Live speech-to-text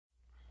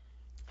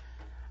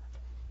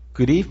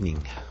Good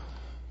evening.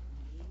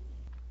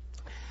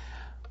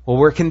 Well,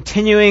 we're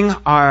continuing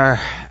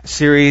our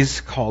series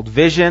called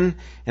Vision,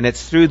 and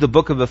it's through the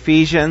book of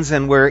Ephesians,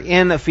 and we're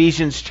in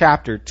Ephesians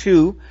chapter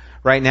 2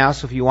 right now,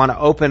 so if you want to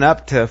open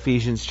up to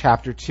Ephesians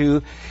chapter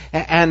 2.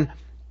 And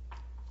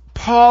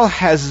Paul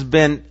has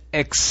been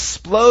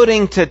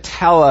exploding to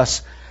tell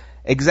us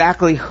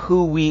exactly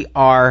who we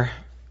are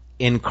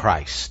in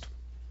Christ.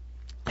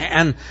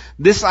 And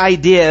this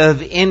idea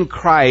of in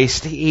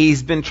Christ,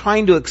 he's been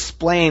trying to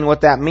explain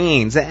what that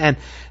means. And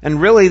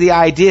really the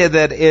idea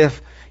that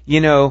if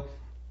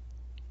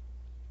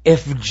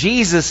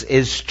Jesus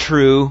is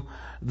true,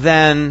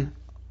 then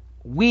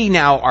we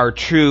now are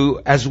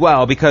true as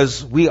well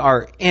because we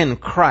are in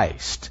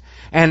Christ.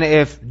 And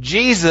if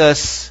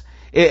Jesus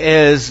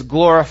is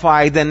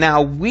glorified, then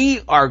now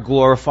we are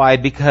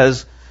glorified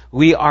because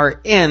we are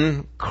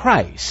in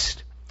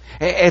Christ.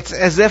 It's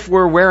as if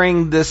we're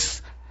wearing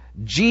this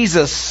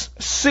Jesus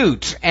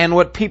suit, and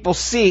what people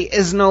see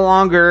is no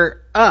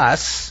longer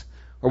us,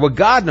 or what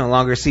God no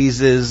longer sees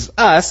is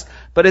us,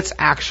 but it's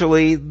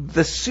actually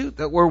the suit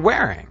that we're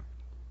wearing.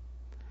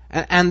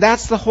 And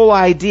that's the whole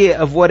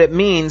idea of what it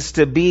means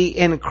to be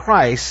in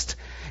Christ.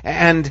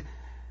 And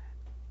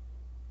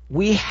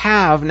we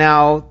have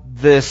now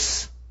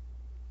this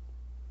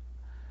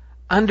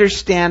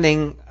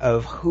understanding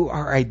of who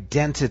our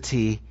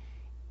identity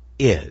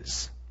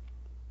is.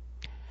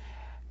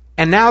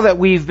 And now that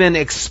we've been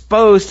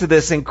exposed to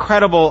this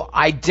incredible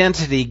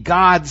identity,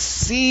 God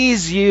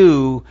sees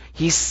you,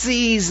 He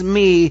sees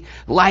me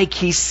like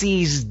He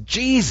sees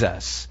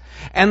Jesus.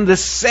 And the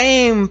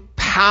same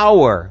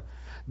power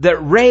that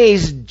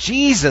raised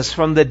Jesus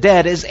from the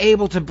dead is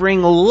able to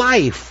bring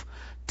life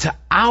to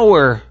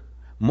our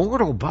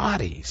mortal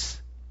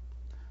bodies.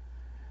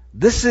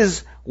 This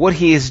is what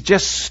He has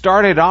just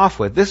started off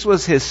with. This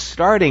was His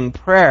starting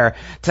prayer,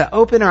 to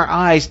open our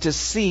eyes to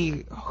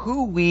see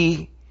who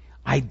we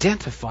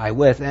identify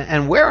with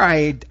and where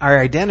our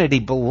identity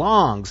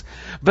belongs.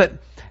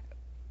 But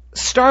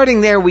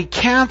starting there, we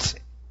can't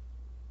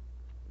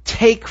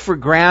take for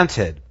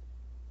granted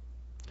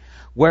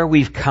where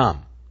we've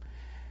come.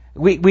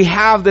 We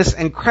have this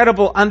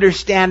incredible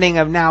understanding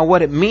of now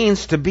what it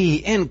means to be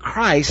in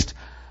Christ,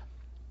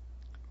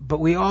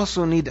 but we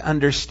also need to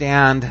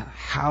understand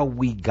how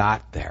we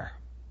got there,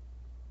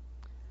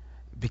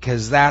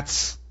 because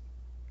that's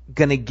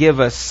going to give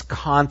us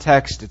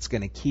context. It's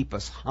going to keep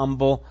us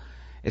humble.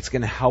 It's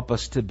going to help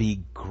us to be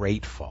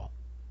grateful.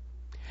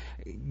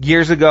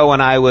 Years ago,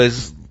 when I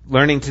was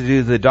learning to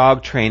do the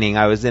dog training,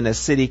 I was in a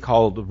city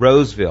called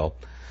Roseville.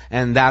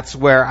 And that's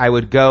where I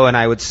would go, and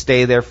I would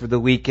stay there for the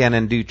weekend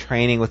and do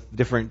training with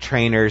different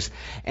trainers.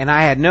 And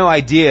I had no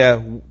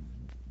idea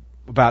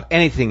about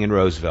anything in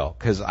Roseville,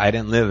 because I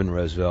didn't live in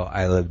Roseville.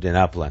 I lived in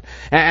Upland.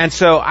 And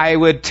so I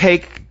would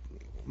take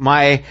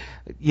my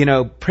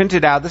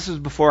printed out. This was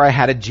before I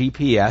had a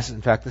GPS.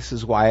 In fact, this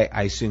is why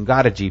I soon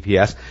got a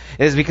GPS,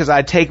 is because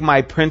I'd take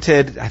my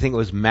printed, I think it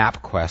was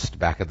MapQuest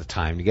back at the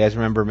time. Do you guys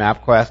remember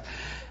MapQuest?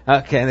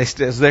 Okay,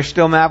 is there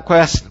still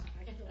MapQuest?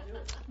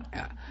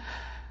 Yeah.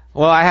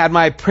 Well, I had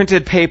my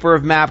printed paper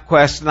of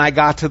MapQuest, and I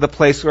got to the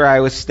place where I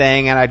was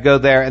staying, and I'd go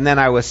there, and then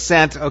I was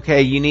sent,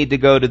 okay, you need to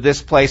go to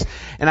this place.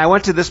 And I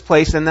went to this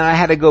place, and then I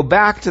had to go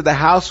back to the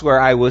house where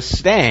I was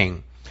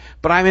staying.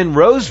 But I'm in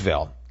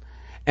Roseville.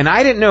 And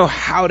I didn't know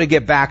how to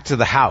get back to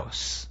the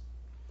house.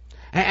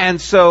 And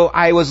so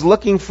I was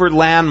looking for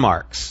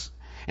landmarks.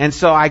 And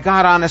so I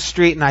got on a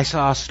street and I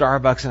saw a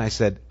Starbucks, and I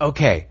said,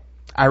 okay,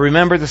 I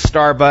remember the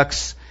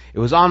Starbucks. It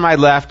was on my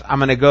left. I'm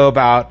going to go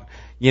about,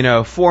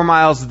 4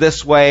 miles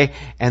this way,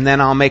 and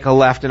then I'll make a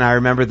left, and I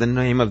remember the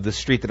name of the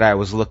street that I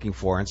was looking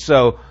for. And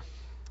so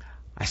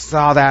I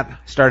saw that,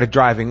 started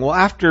driving. Well,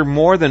 after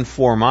more than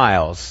 4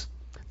 miles,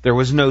 there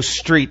was no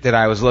street that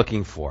I was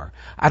looking for.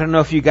 I don't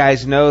know if you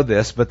guys know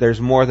this, but there's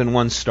more than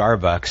one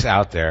Starbucks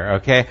out there,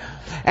 okay?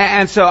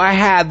 And so I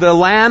had the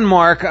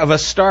landmark of a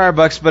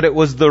Starbucks, but it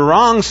was the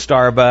wrong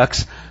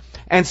Starbucks.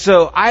 And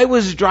so I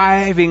was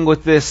driving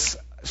with this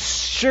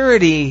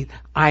surety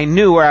I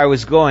knew where I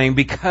was going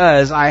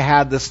because I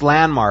had this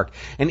landmark.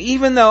 And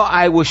even though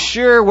I was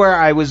sure where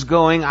I was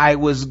going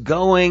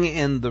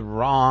in the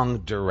wrong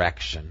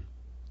direction.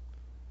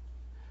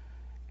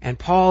 And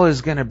Paul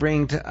is going to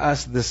bring to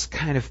us this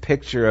kind of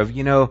picture of,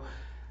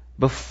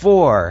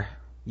 before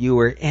you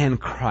were in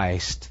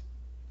Christ,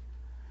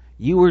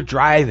 you were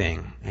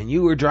driving, and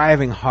you were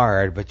driving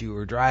hard, but you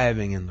were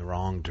driving in the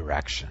wrong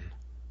direction.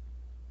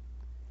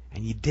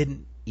 And you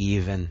didn't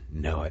even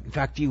know it. In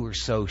fact, you were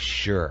so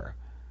sure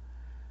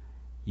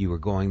you were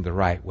going the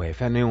right way.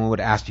 If anyone would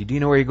ask you, do you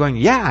know where you're going?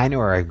 Yeah, I know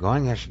where I'm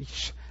going.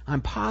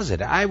 I'm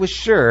positive. I was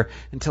sure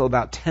until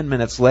about 10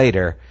 minutes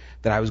later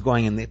that I was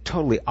going in the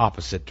totally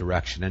opposite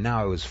direction, and now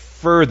I was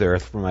further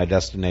from my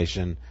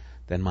destination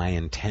than my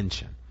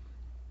intention.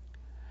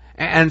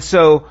 And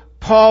so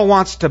Paul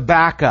wants to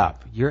back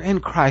up. You're in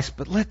Christ,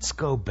 but let's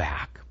go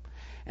back.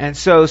 And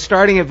so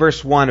starting at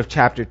verse 1 of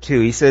chapter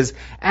 2, he says,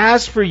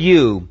 as for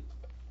you,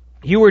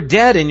 you were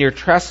dead in your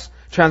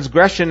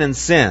transgression and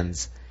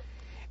sins,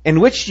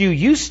 in which you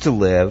used to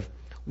live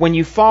when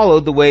you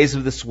followed the ways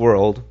of this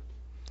world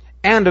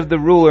and of the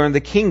ruler in the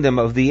kingdom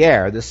of the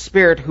air, the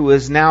spirit who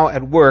is now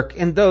at work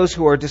in those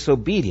who are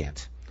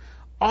disobedient.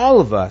 All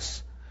of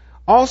us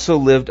also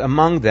lived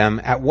among them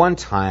at one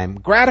time,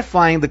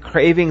 gratifying the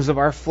cravings of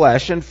our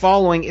flesh and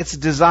following its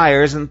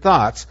desires and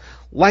thoughts.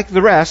 Like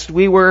the rest,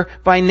 we were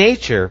by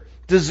nature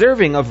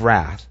deserving of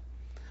wrath.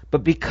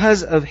 But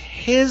because of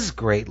His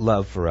great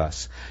love for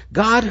us,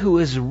 God, who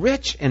is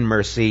rich in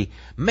mercy,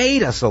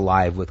 made us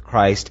alive with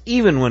Christ,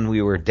 even when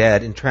we were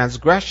dead in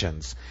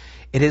transgressions.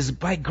 It is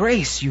by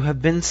grace you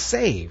have been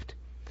saved.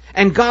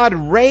 And God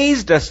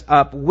raised us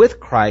up with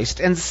Christ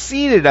and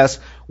seated us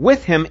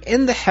with Him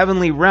in the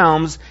heavenly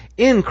realms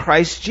in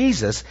Christ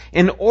Jesus,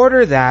 in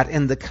order that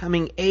in the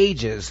coming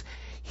ages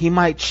He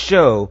might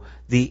show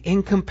the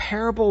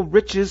incomparable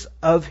riches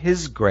of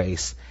His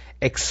grace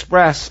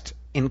expressed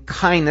in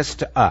kindness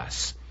to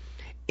us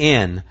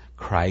in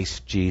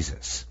Christ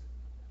Jesus.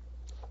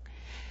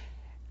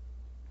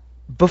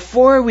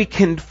 Before we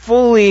can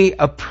fully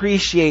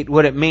appreciate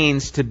what it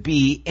means to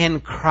be in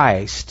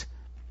Christ,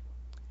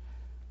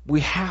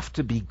 we have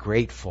to be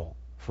grateful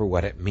for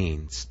what it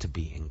means to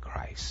be in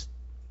Christ.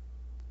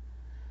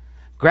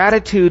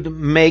 Gratitude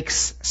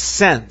makes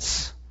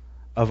sense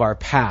of our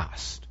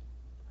past.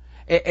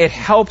 It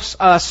helps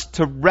us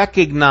to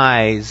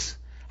recognize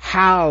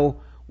how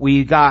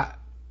we got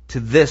to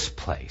this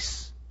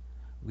place.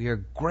 We are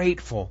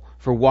grateful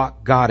for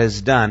what God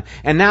has done.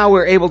 And now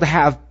we're able to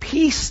have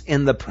peace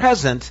in the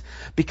present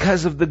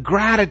because of the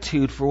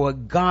gratitude for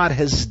what God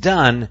has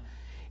done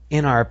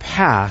in our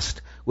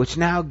past, which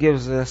now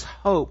gives us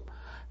hope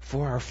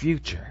for our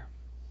future.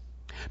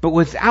 But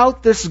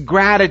without this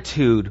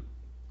gratitude,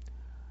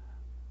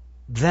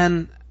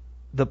 then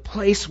the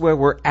place where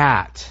we're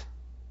at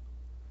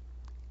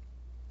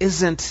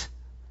isn't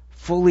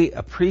fully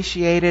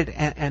appreciated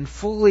and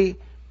fully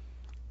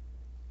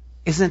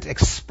isn't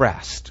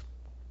expressed.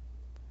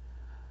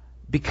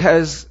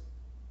 Because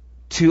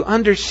to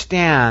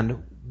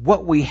understand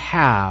what we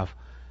have,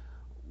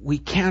 we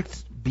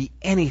can't be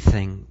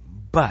anything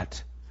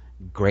but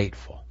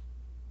grateful.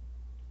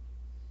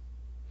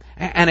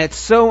 And it's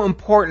so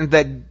important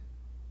that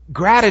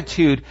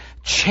gratitude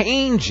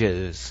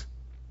changes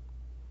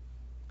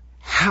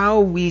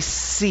how we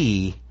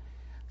see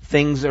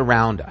things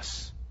around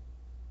us.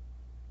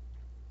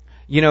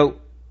 You know,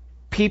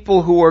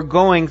 people who are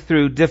going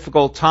through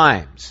difficult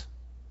times,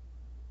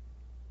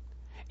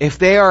 if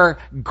they are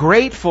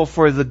grateful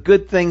for the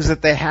good things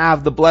that they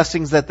have, the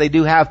blessings that they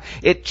do have,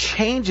 it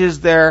changes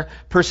their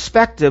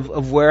perspective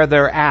of where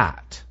they're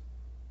at.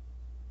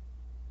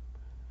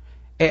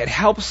 It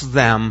helps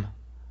them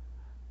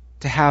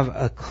to have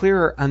a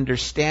clearer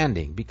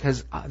understanding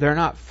because they're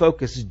not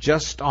focused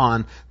just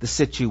on the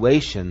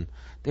situation.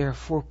 They're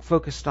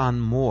focused on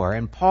more.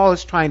 And Paul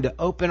is trying to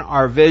open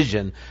our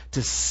vision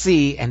to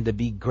see and to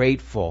be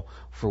grateful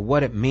for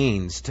what it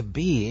means to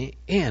be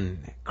in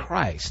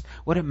Christ,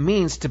 what it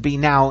means to be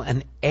now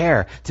an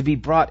heir, to be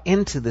brought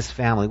into this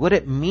family, what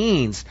it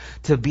means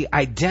to be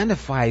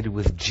identified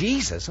with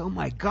Jesus. Oh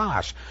my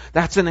gosh,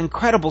 that's an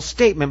incredible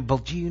statement,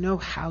 but do you know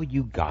how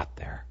you got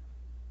there?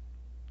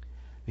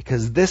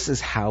 Because this is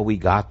how we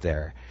got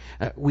there.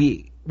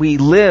 We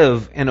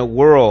live in a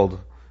world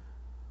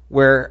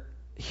where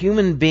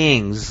human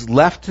beings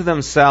left to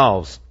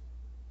themselves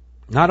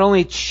not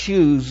only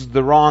choose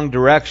the wrong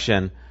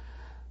direction,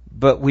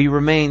 but we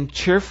remain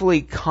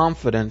cheerfully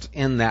confident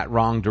in that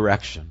wrong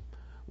direction.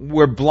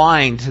 We're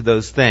blind to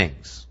those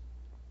things.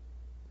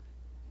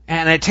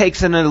 And it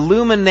takes an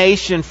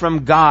illumination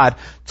from God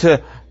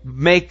to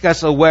make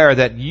us aware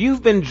that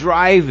you've been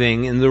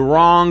driving in the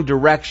wrong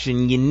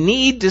direction. You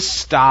need to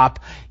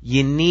stop.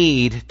 You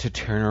need to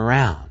turn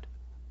around.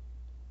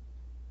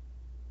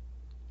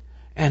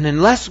 And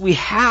unless we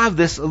have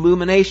this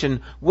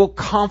illumination, we'll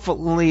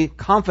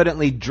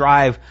confidently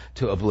drive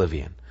to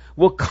oblivion.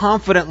 We'll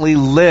confidently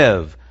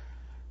live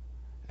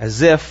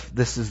as if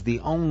this is the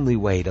only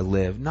way to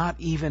live, not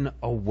even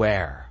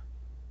aware.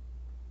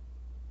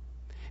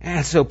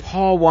 And so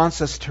Paul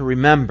wants us to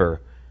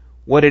remember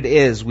what it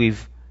is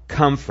we've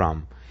come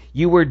from.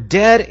 You were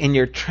dead in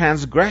your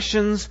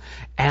transgressions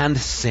and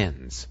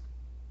sins.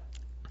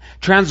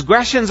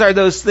 Transgressions are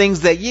those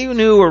things that you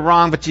knew were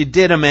wrong, but you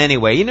did them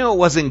anyway. You knew it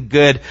wasn't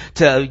good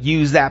to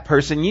use that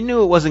person. You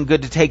knew it wasn't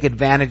good to take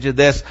advantage of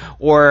this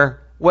or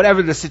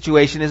whatever the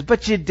situation is,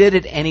 but you did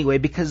it anyway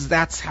because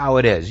that's how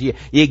it is.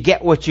 You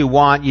get what you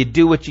want. You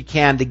do what you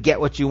can to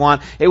get what you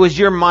want. It was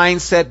your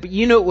mindset, but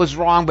you knew it was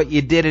wrong, but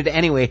you did it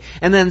anyway.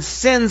 And then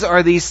sins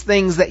are these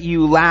things that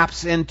you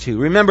lapse into.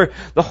 Remember,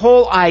 the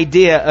whole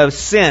idea of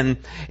sin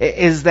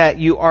is that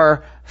you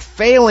are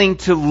failing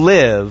to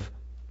live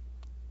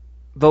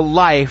the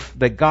life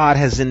that God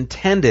has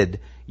intended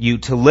you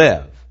to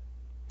live.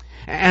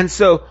 And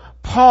so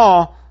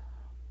Paul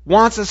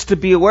wants us to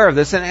be aware of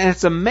this, and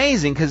it's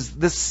amazing because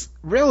this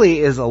really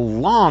is a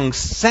long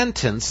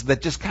sentence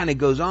that just kind of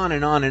goes on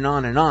and on and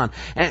on and on,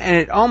 and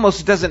it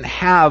almost doesn't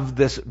have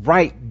this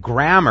right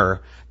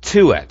grammar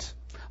to it.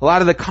 A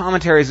lot of the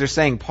commentaries are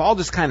saying Paul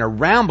just kind of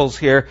rambles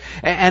here,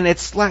 and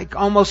it's like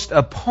almost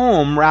a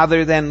poem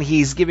rather than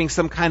he's giving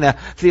some kind of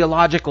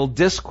theological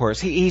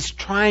discourse. He's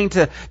trying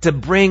to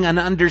bring an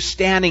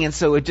understanding, and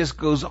so it just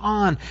goes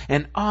on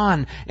and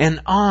on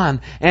and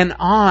on and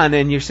on.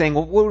 And you're saying,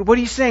 well, what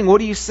are you saying?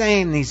 What are you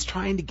saying? And he's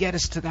trying to get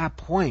us to that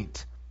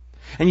point.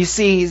 And you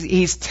see,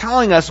 he's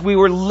telling us we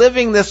were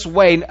living this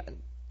way,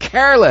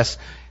 careless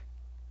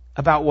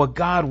about what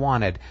God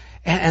wanted.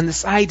 And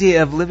this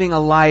idea of living a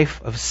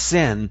life of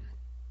sin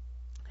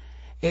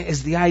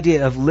is the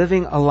idea of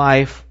living a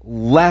life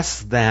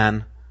less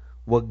than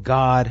what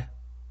God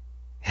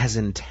has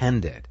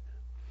intended.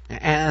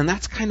 And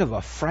that's kind of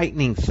a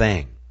frightening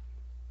thing.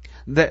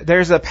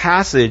 There's a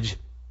passage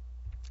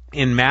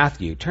in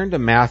Matthew. Turn to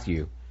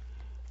Matthew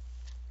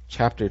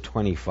chapter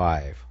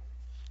 25.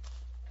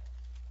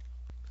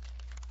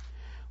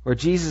 Where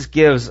Jesus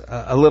gives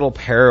a little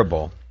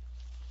parable.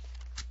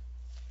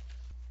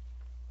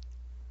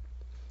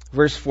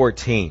 Verse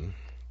 14.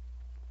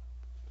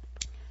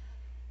 He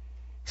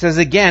says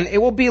again, "It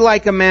will be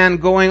like a man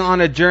going on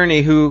a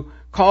journey who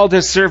called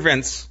his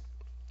servants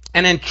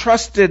and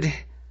entrusted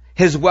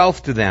his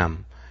wealth to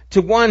them.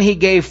 To one he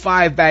gave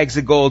 5 bags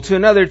of gold, to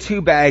another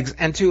 2 bags,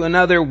 and to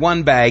another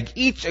 1 bag,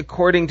 each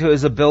according to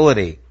his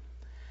ability.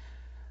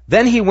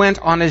 Then he went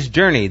on his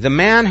journey. The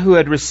man who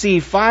had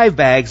received 5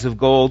 bags of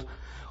gold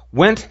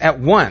went at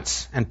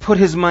once and put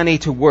his money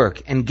to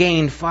work and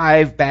gained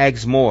 5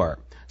 bags more.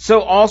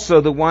 So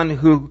also the one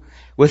who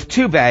with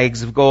 2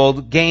 bags of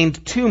gold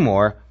gained 2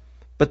 more.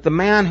 But the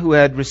man who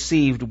had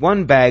received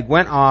 1 bag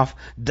went off,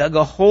 dug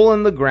a hole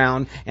in the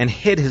ground, and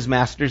hid his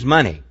master's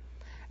money.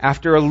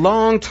 After a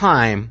long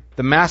time,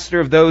 the master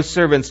of those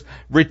servants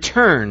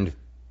returned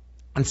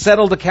and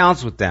settled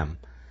accounts with them.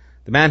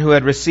 The man who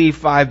had received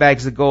 5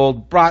 bags of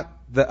gold brought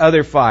the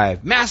other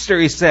 5. 'Master,'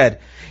 he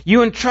said,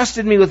 'you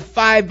entrusted me with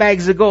 5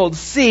 bags of gold.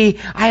 See,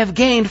 I have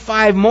gained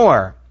 5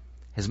 more.'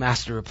 His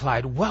master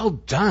replied, 'Well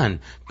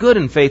done, good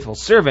and faithful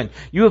servant.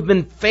 You have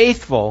been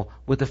faithful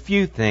with a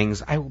few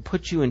things. I will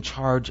put you in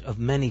charge of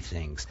many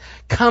things.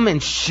 Come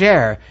and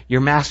share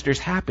your master's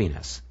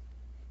happiness.'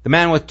 The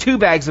man with 2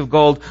 bags of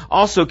gold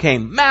also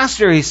came.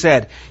 'Master,' he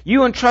said,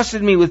 'you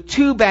entrusted me with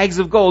 2 bags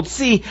of gold.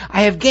 See,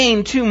 I have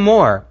gained 2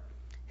 more.'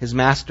 His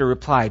master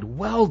replied,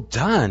 'Well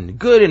done,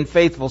 good and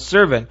faithful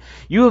servant.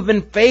 You have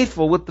been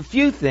faithful with the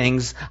few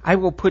things. I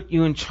will put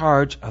you in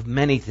charge of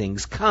many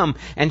things. Come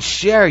and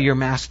share your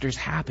master's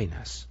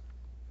happiness.'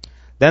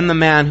 Then the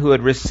man who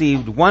had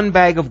received 1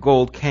 bag of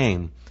gold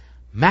came.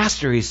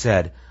 'Master,' he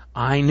said,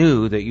 'I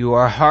knew that you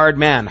are a hard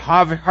man,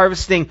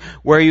 harvesting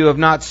where you have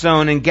not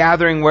sown and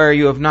gathering where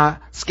you have not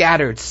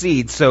scattered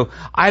seed. So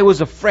I was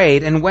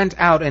afraid and went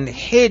out and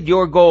hid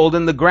your gold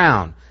in the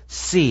ground.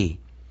 See,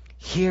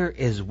 here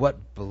is what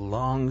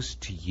belongs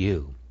to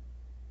you.'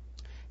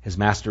 His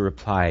master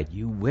replied,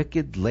 'You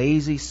wicked,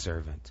 lazy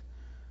servant.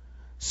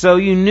 So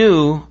you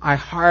knew I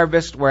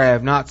harvest where I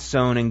have not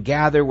sown and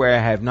gather where I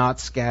have not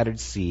scattered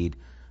seed.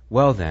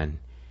 Well then,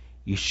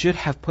 you should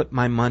have put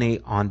my money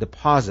on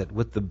deposit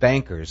with the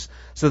bankers,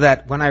 so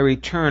that when I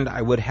returned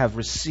I would have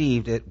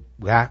received it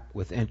back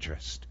with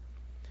interest.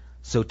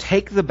 So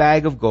take the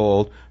bag of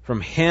gold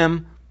from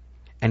him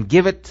and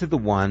give it to the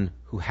one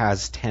who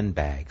has 10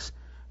 bags.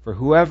 For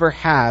whoever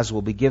has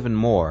will be given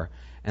more,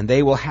 and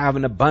they will have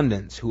an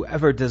abundance.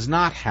 Whoever does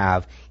not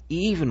have,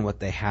 even what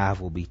they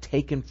have will be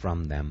taken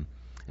from them.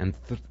 And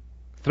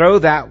throw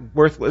that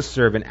worthless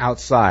servant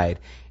outside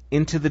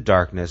into the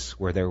darkness,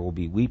 where there will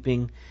be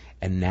weeping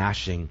and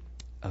gnashing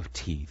of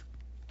teeth."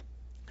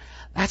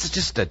 That's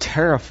just a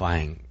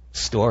terrifying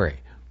story.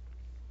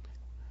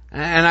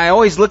 And I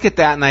always look at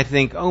that and I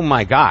think, oh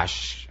my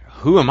gosh,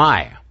 who am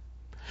I?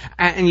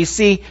 And you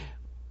see,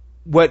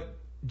 what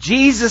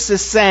Jesus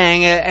is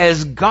saying,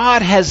 as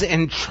God has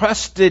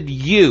entrusted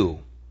you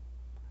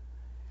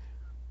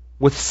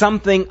with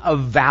something of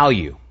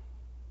value,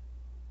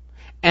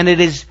 and it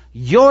is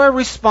your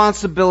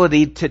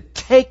responsibility to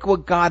take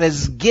what God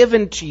has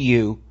given to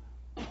you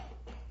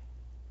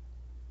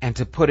and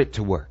to put it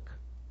to work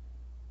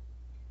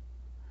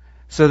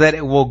so that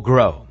it will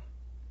grow,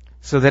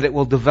 so that it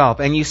will develop.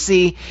 And you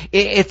see,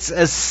 it's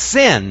a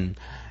sin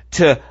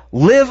to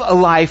live a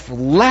life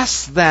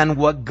less than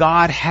what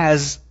God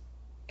has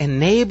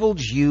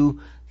enabled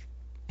you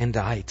and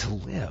I to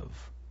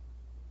live.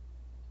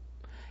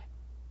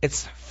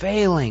 It's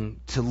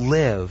failing to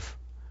live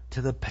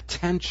to the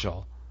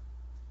potential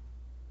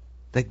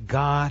that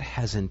God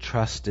has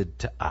entrusted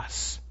to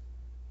us.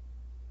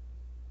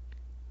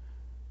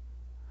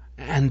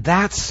 And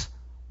that's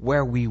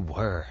where we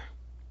were.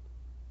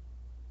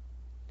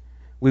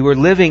 We were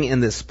living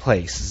in this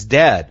place,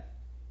 dead.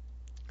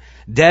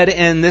 Dead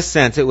in this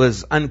sense, it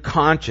was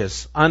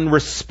unconscious,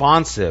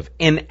 unresponsive,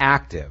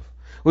 inactive.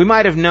 We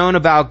might have known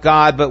about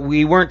God, but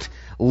we weren't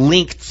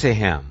linked to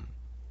Him.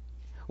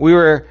 We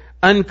were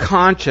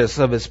unconscious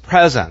of His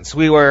presence.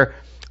 We were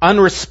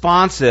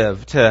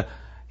unresponsive to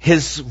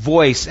His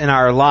voice in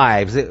our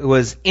lives. It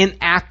was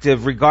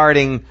inactive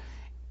regarding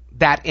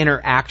that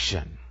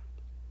interaction.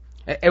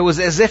 It was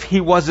as if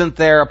He wasn't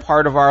there, a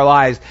part of our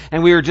lives,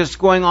 and we were just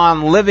going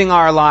on living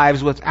our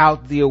lives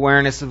without the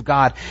awareness of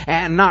God,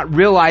 and not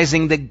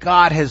realizing that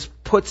God has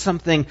put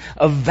something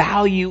of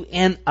value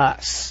in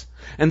us,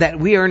 and that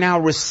we are now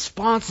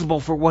responsible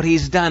for what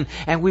He's done,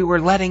 and we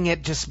were letting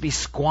it just be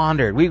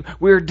squandered. We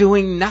were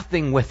doing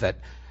nothing with it,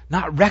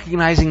 not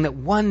recognizing that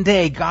one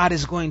day God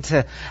is going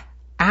to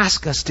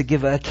ask us to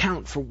give an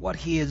account for what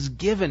He has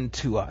given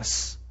to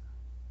us.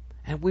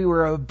 And we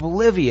were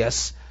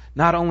oblivious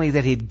not only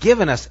that He'd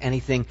given us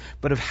anything,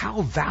 but of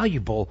how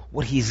valuable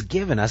what He's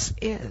given us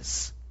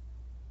is.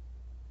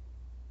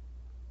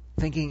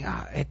 Thinking,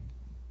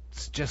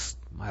 it's just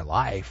my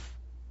life.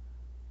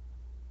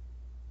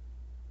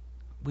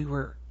 We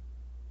were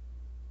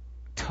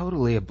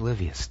totally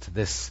oblivious to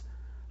this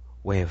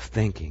way of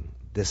thinking,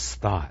 this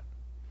thought.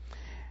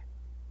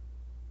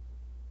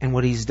 And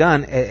what He's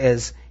done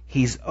is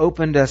He's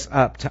opened us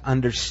up to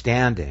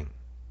understanding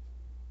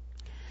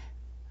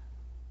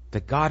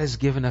that God has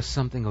given us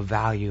something of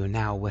value, and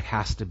now it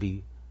has to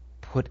be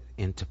put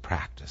into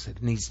practice.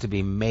 It needs to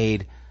be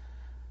made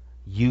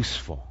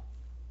useful.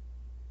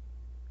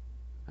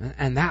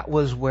 And that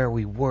was where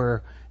we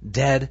were,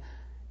 dead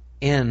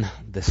in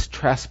this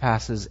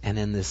trespasses and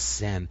in this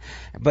sin.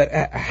 But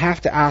I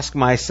have to ask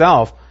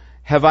myself,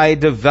 have I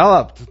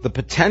developed the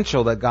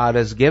potential that God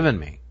has given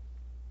me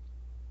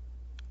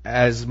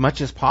as much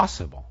as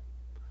possible?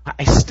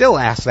 I still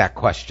ask that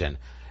question.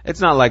 It's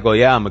not like, oh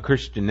yeah, I'm a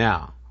Christian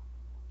now.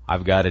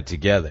 I've got it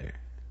together.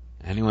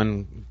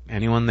 Anyone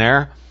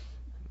there?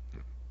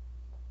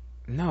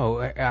 No,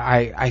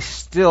 I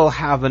still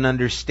have an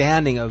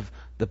understanding of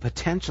the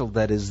potential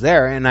that is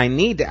there, and I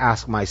need to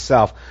ask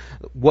myself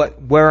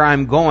where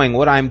I'm going,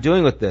 what I'm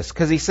doing with this.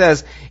 Because He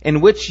says,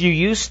 in which you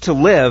used to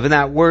live, and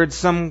that word,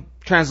 some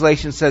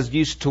translation says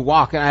used to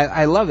walk, and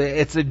I love it.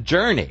 It's a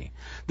journey.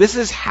 This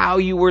is how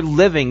you were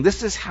living.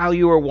 This is how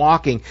you were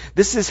walking.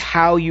 This is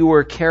how you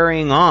were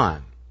carrying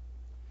on.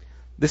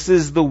 This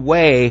is the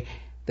way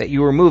that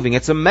you were moving.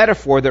 It's a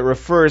metaphor that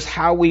refers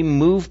how we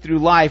move through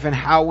life and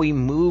how we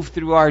move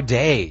through our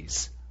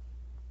days.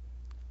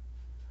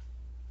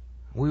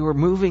 We were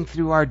moving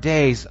through our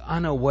days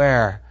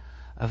unaware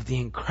of the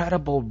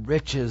incredible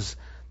riches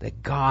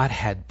that God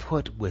had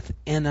put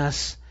within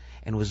us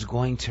and was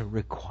going to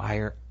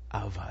require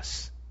of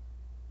us.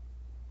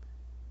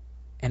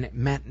 And it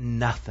meant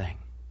nothing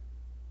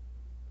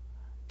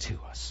to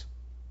us.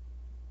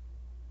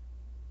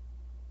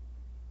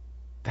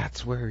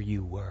 That's where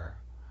you were.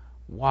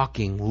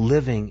 Walking,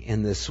 living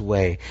in this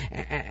way.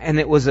 And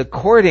it was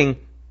according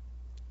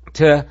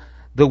to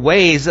the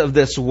ways of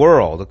this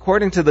world,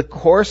 according to the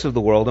course of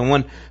the world. And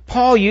when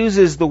Paul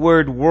uses the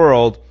word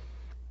world,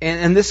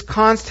 in this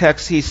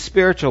context, he's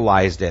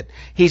spiritualized it.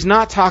 He's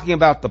not talking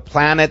about the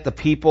planet, the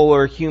people,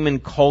 or human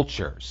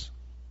cultures.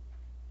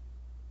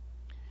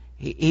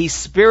 He's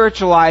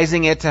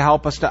spiritualizing it to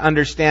help us to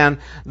understand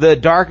the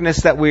darkness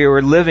that we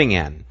were living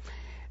in.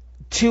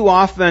 Too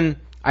often,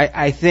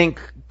 I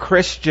think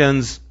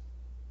Christians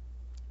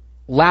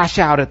lash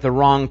out at the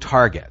wrong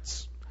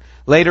targets.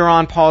 Later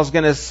on, Paul's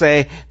going to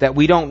say that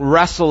we don't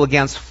wrestle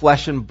against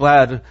flesh and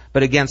blood,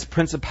 but against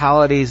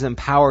principalities and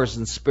powers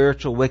and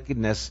spiritual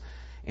wickedness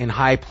in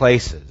high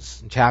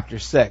places, in chapter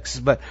 6.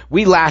 But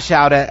we lash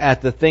out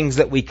at the things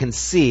that we can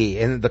see,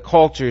 and the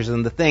cultures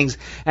and the things,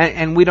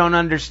 and we don't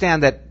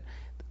understand that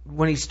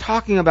when he's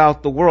talking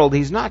about the world,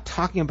 he's not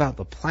talking about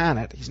the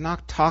planet, he's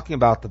not talking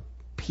about the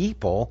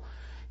people,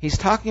 he's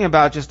talking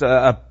about just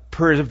a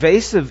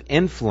pervasive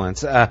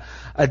influence, a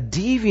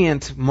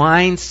deviant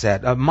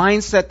mindset, a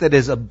mindset that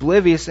is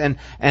oblivious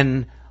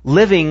and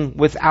living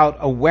without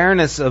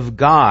awareness of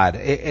God.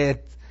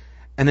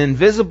 An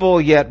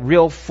invisible yet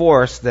real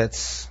force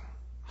that's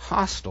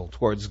hostile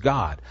towards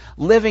God,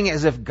 living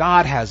as if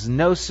God has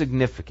no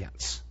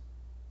significance.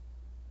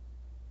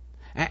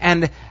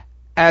 And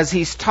as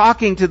he's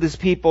talking to these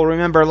people,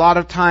 remember a lot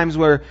of times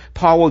where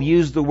Paul will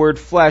use the word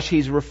flesh,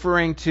 he's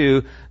referring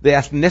to the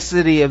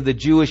ethnicity of the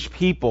Jewish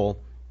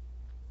people.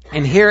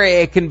 And here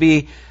it can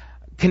be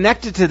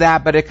connected to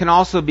that, but it can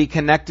also be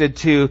connected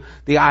to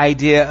the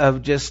idea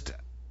of just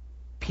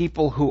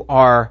people who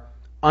are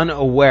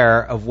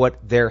unaware of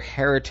what their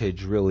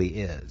heritage really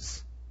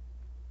is.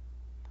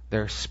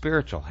 Their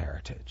spiritual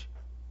heritage.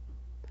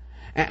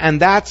 And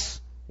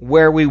that's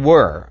where we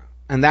were.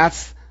 And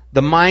that's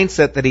the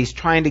mindset that he's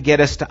trying to get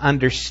us to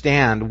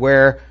understand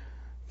where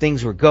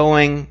things were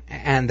going,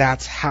 and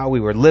that's how we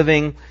were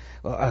living.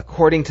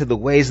 According to the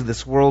ways of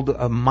this world,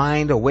 a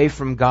mind away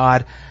from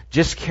God,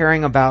 just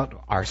caring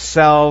about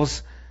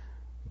ourselves.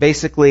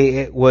 Basically,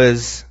 it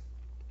was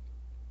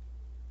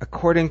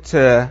according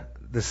to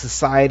the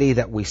society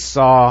that we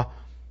saw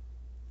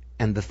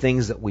and the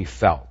things that we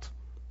felt.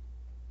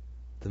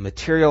 The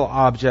material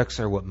objects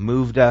are what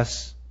moved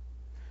us.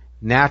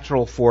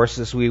 Natural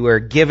forces, we were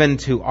given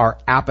to our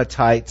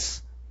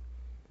appetites.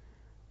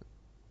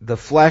 The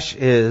flesh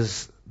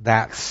is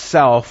that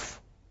self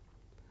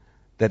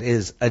that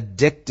is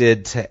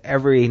addicted to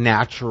every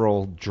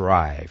natural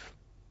drive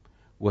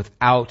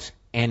without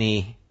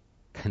any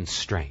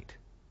constraint,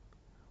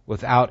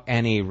 without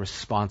any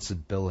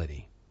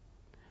responsibility,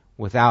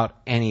 without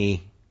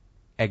any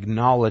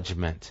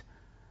acknowledgement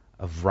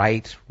of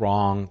right,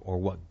 wrong, or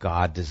what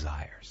God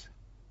desires.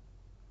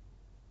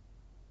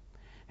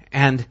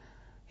 And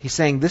he's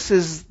saying this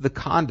is the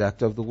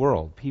conduct of the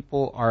world.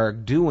 People are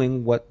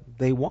doing what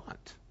they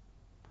want,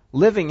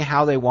 living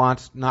how they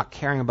want, not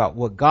caring about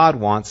what God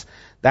wants.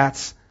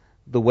 That's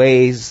the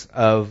ways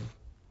of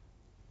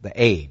the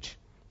age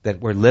that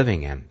we're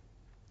living in.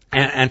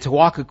 And to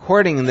walk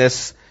according to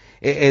this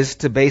is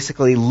to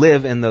basically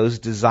live in those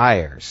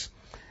desires.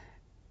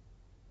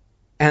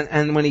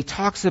 And when he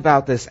talks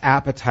about this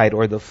appetite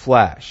or the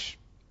flesh,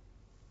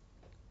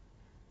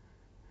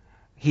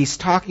 he's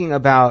talking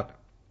about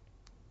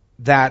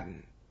that,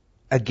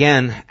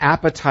 again,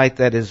 appetite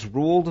that is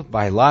ruled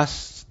by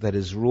lusts, that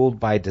is ruled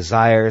by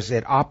desires.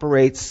 It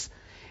operates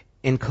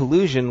in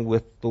collusion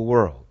with the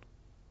world.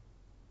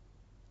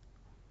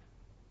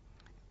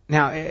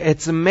 Now,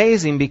 it's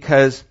amazing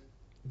because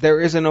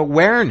there is an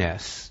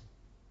awareness,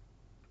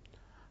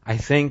 I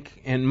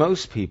think, in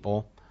most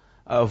people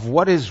of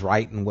what is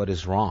right and what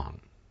is wrong.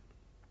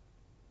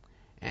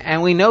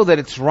 And we know that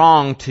it's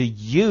wrong to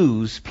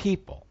use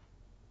people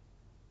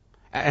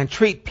and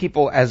treat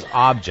people as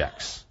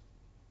objects.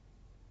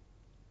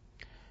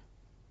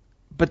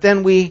 But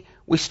then we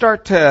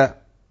start to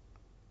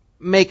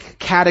make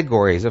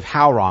categories of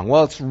how wrong.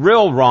 Well, it's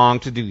real wrong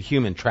to do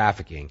human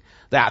trafficking.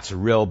 That's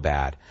real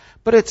bad.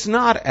 But it's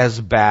not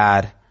as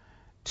bad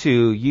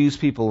to use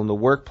people in the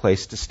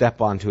workplace to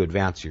step on to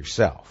advance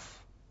yourself.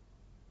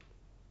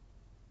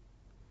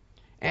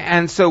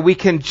 And so we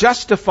can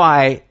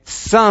justify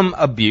some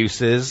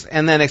abuses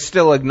and then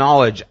still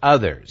acknowledge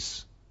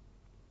others.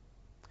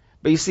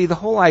 But you see, the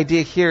whole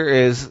idea here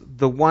is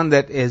the one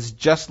that is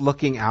just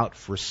looking out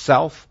for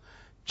self,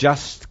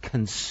 just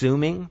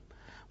consuming,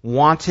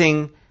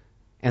 wanting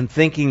and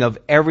thinking of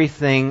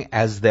everything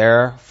as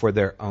there for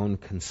their own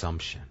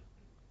consumption.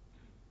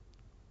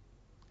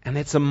 And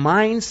it's a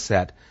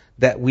mindset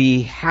that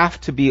we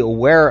have to be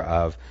aware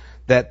of,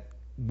 that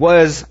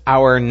was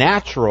our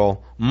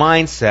natural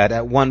mindset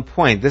at one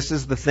point. This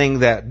is the thing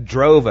that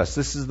drove us.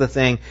 This is the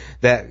thing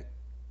that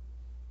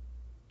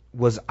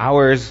was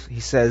ours,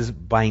 he says,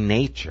 by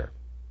nature.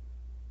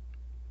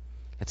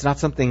 It's not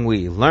something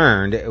we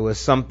learned. It was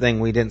something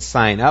we didn't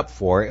sign up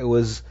for. It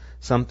was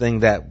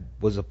something that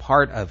was a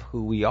part of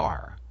who we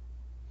are.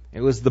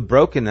 It was the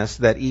brokenness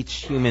that each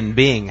human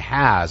being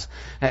has.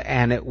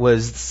 And it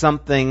was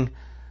something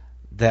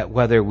that,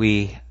 whether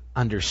we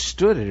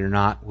understood it or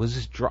not,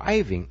 was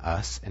driving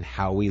us in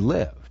how we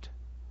lived.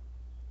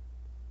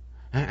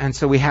 And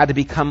so we had to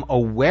become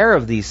aware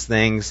of these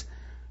things,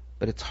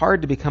 but it's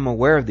hard to become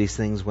aware of these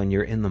things when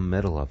you're in the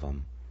middle of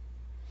them.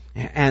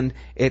 And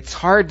it's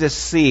hard to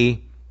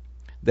see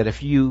that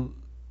if you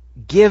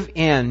give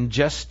in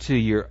just to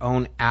your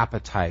own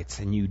appetites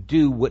and you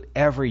do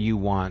whatever you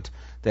want,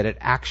 that it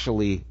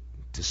actually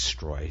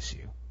destroys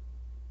you.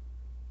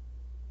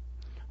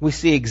 We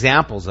see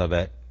examples of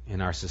it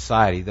in our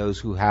society, those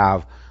who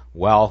have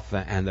wealth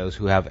and those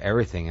who have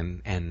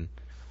everything, and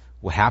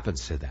what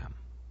happens to them.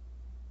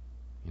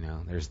 You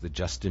know, there's the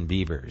Justin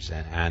Biebers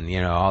and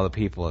you know, all the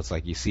people. It's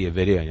like you see a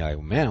video and you're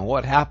like, man,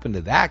 what happened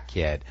to that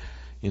kid?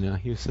 You know,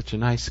 he was such a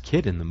nice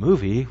kid in the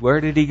movie.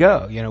 Where did he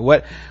go? You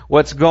know,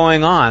 what's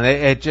going on?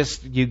 It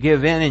just, you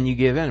give in,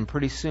 and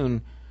pretty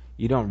soon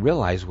you don't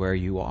realize where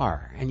you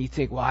are. And you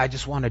think, well, I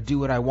just want to do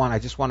what I want. I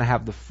just want to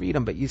have the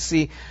freedom. But you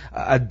see,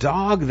 a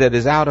dog that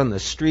is out on the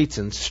streets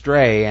and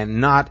stray and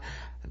not,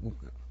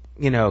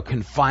 you know,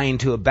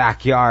 confined to a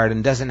backyard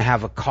and doesn't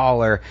have a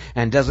collar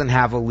and doesn't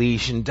have a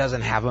leash and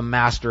doesn't have a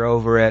master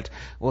over it.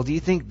 Well, do you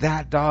think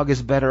that dog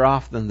is better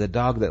off than the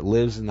dog that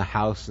lives in the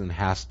house and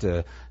has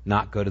to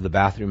not go to the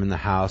bathroom in the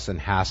house and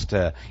has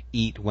to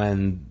eat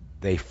when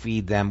they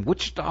feed them?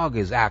 Which dog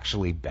is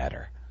actually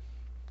better?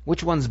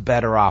 Which one's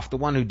better off? The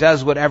one who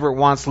does whatever it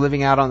wants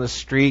living out on the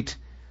street,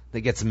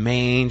 that gets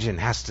mange and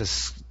has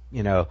to,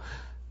 you know,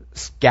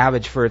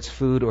 scavenge for its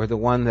food, or the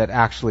one that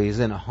actually is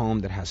in a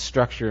home that has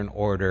structure and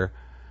order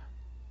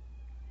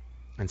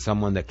and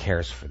someone that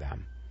cares for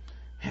them?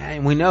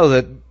 And we know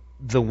that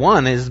the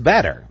one is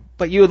better.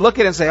 But you would look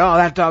at it and say, oh,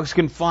 that dog's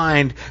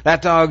confined.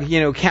 That dog, you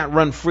know, can't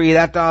run free.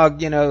 That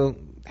dog, you know,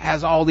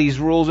 has all these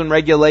rules and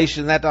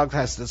regulations. That dog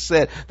has to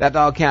sit. That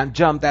dog can't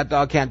jump. That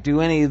dog can't do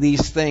any of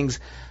these things.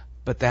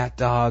 But that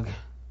dog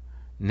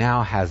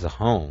now has a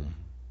home,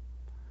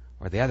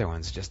 where the other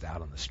one's just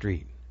out on the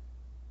street.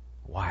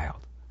 Wild.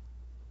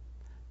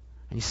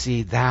 And you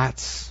see,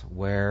 that's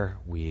where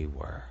we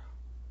were.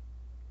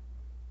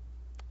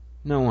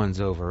 No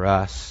one's over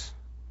us.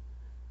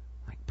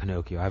 Like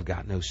Pinocchio, I've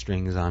got no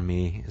strings on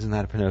me. Isn't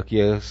that a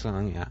Pinocchio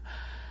song? Yeah.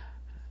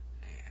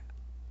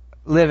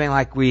 Living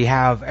like we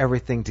have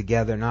everything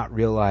together, not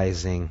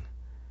realizing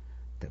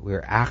that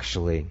we're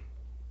actually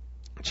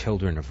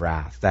children of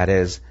wrath. That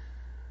is,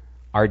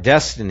 our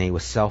destiny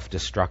was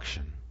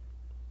self-destruction.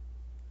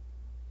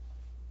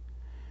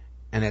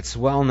 And it's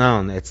well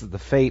known, it's the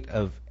fate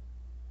of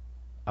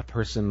a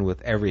person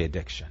with every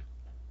addiction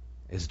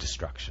is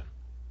destruction.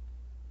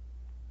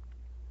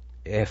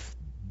 If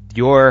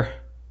your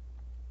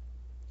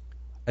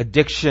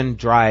addiction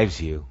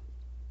drives you,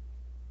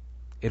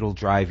 it'll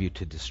drive you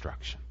to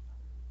destruction.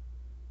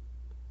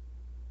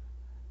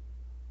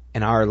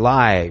 In our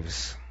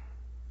lives,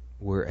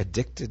 we're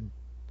addicted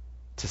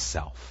to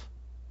self.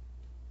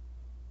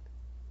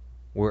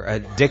 We're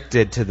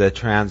addicted to the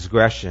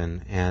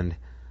transgression and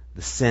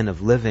the sin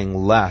of living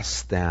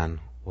less than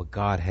what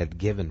God had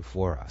given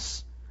for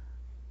us.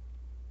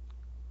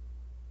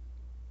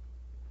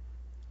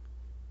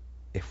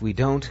 If we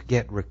don't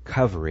get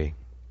recovery,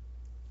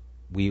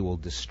 we will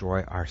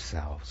destroy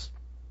ourselves.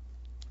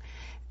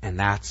 And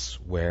that's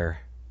where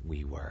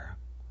we were.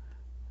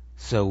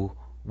 So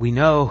we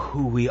know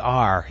who we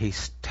are.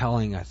 He's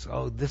telling us,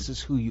 oh, this is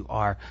who you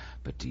are.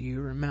 But do you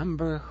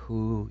remember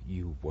who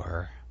you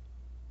were?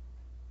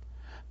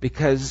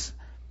 Because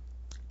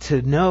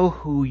to know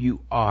who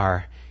you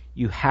are,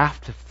 you have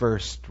to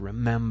first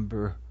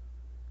remember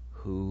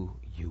who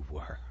you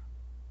were.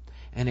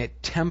 And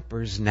it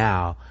tempers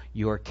now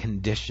your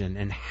condition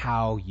and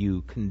how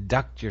you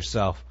conduct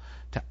yourself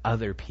to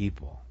other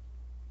people.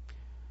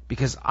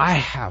 Because I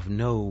have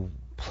no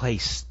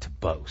place to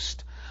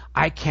boast.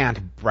 I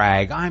can't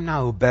brag. I'm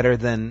no better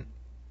than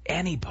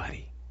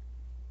anybody.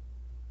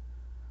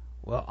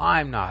 Well,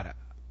 I'm not a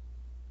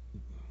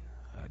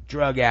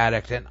drug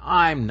addict, and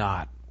I'm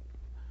not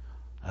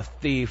a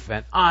thief,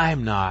 and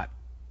I'm not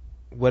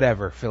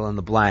whatever, fill in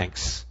the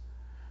blanks.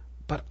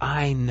 But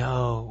I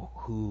know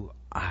who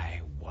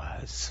I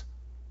was.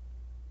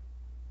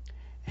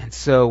 And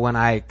so when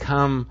I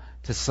come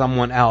to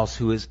someone else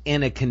who is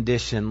in a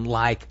condition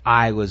like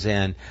I was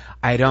in,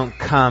 I don't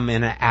come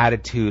in an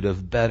attitude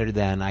of better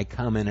than. I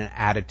come in an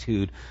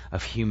attitude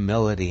of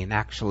humility and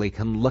actually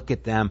can look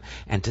at them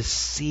and to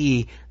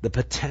see the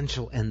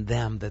potential in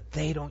them that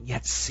they don't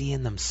yet see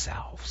in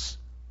themselves.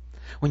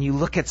 When you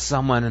look at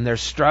someone and they're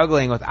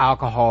struggling with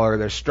alcohol or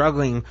they're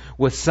struggling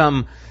with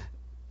some,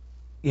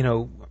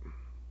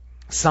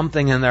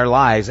 something in their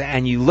lives,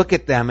 and you look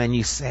at them and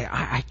you say,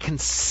 I can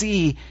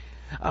see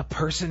a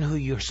person who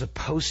you're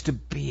supposed to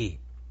be.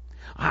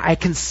 I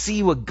can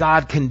see what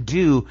God can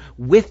do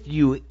with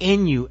you,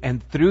 in you,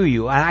 and through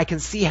you. And I can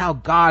see how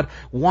God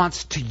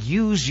wants to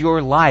use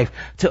your life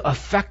to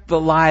affect the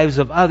lives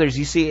of others.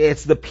 You see,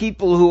 it's the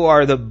people who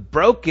are the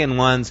broken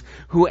ones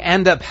who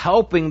end up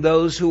helping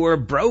those who are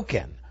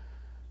broken.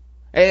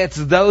 It's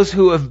those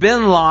who have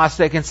been lost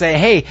that can say,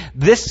 hey,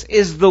 this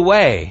is the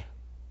way.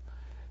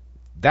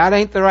 That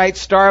ain't the right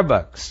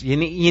Starbucks. You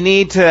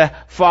need to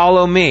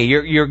follow me.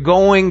 You're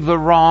going the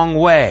wrong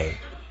way.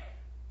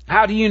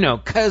 How do you know?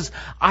 'Cause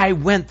I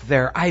went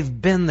there.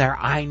 I've been there.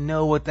 I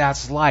know what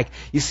that's like.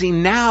 You see,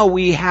 now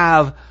we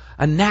have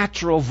a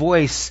natural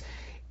voice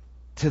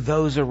to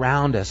those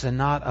around us, and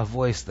not a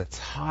voice that's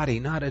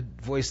haughty, not a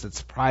voice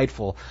that's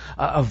prideful,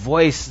 a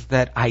voice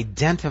that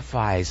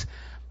identifies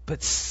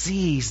but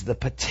sees the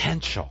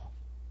potential.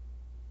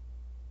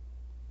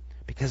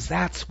 Because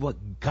that's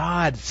what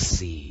God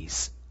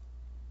sees.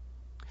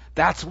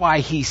 That's why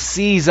He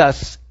sees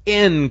us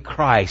in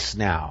Christ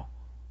now.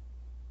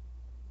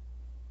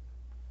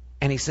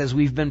 And He says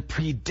we've been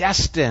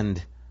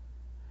predestined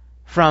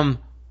from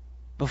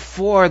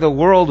before the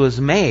world was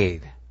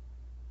made.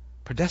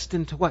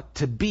 Predestined to what?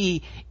 To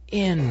be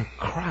in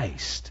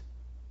Christ.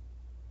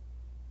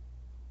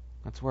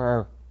 That's where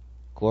our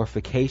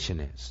glorification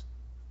is.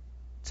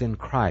 It's in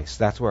Christ.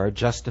 That's where our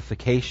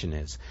justification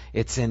is.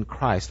 It's in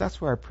Christ. That's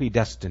where our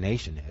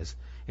predestination is.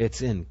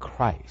 It's in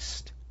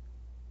Christ.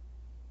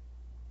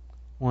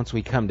 Once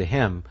we come to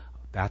Him,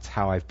 that's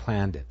how I've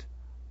planned it.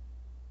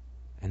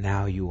 And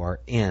now you are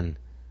in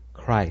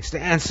Christ.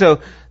 And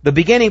so the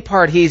beginning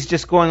part, he's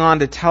just going on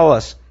to tell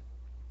us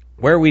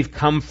where we've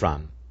come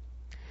from.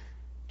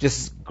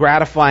 Just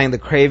gratifying the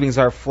cravings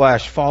of our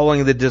flesh,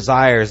 following the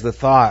desires, the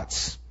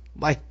thoughts,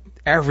 like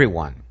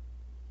everyone.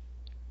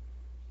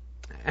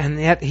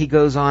 And yet he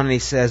goes on and he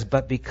says,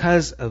 but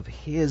because of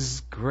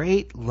His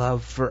great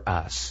love for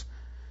us,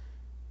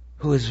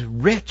 who is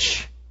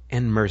rich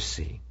in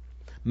mercy,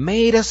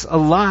 made us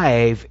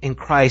alive in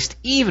Christ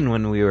even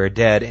when we were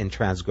dead in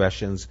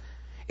transgressions.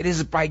 It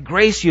is by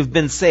grace you've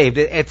been saved.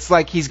 It's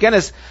like he's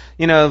going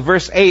to,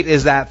 verse 8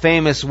 is that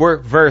famous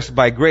verse,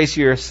 by grace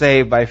you are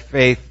saved by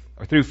faith,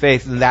 or through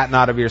faith, and that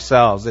not of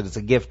yourselves. It is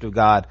a gift of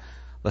God,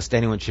 lest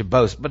anyone should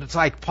boast. But it's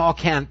like Paul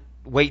can't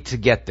wait to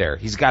get there.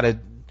 He's got to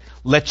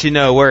let you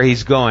know where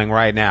he's going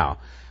right now.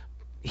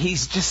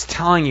 He's just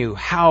telling you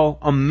how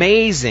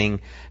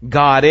amazing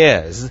God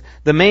is.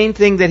 The main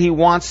thing that he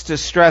wants to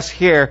stress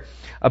here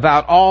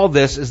about all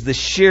this is the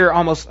sheer,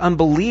 almost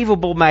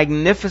unbelievable,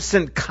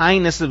 magnificent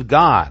kindness of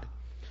God.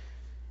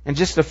 In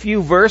just a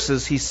few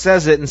verses, he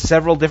says it in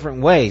several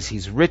different ways.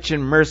 He's rich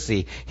in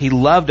mercy. He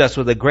loved us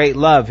with a great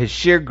love. His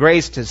sheer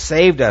grace has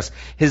saved us.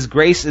 His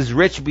grace is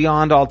rich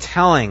beyond all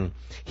telling.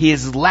 He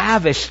has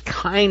lavished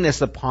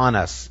kindness upon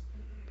us.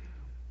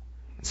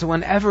 So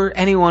whenever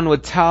anyone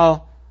would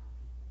tell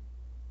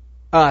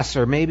us,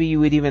 or maybe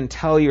you would even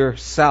tell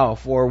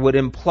yourself, or would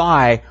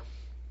imply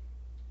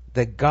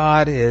that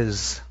God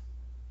is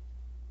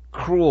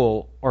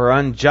cruel or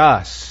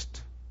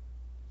unjust,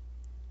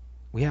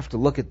 we have to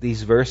look at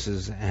these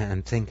verses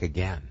and think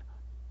again.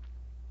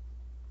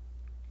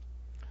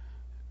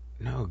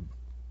 No,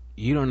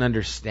 you don't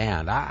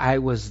understand. I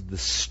was the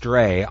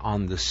stray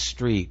on the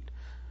street,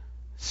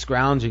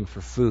 scrounging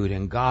for food,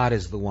 and God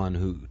is the one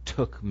who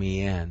took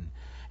me in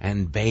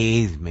and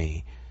bathed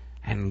me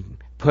and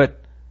put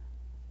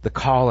the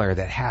collar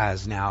that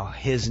has now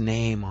His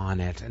name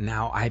on it, and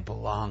now I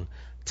belong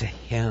to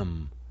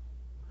Him.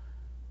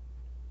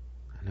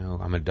 I know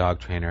I'm a dog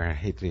trainer. I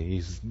hate to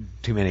use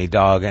too many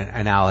dog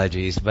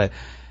analogies, but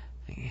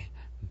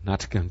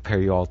not to compare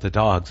you all to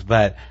dogs,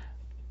 but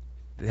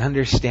the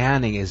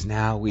understanding is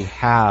now we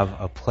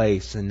have a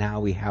place and now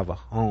we have a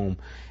home,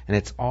 and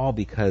it's all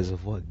because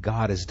of what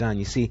God has done.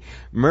 You see,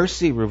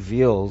 mercy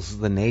reveals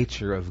the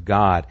nature of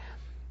God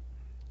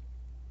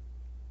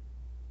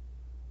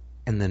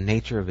and the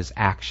nature of His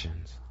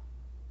actions,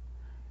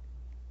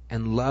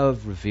 and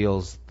love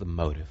reveals the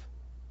motive.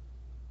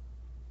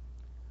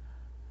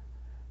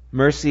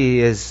 Mercy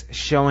is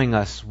showing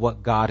us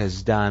what God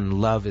has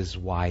done. Love is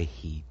why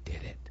He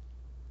did it.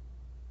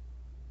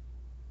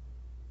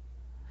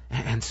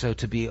 And so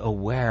to be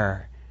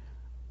aware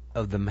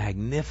of the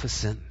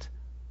magnificent,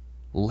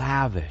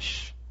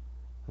 lavish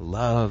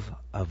love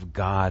of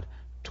God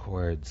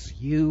towards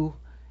you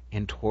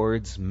and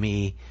towards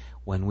me,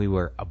 when we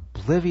were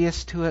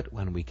oblivious to it,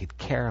 when we could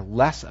care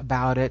less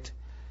about it,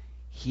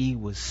 He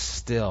was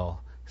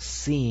still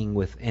seeing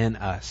within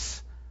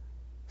us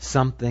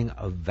something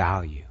of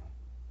value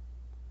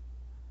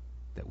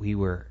that we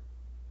were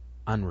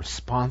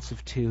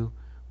unresponsive to,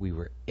 we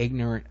were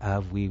ignorant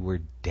of, we were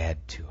dead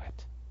to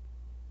it.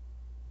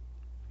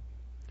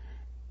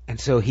 And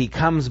so He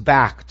comes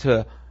back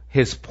to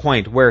His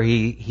point where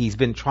he's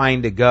been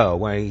trying to go,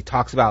 where He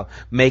talks about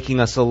making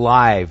us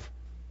alive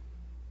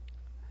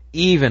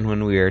even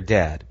when we are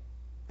dead.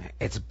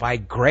 It's by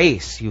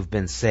grace you've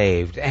been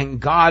saved,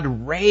 and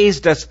God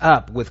raised us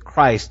up with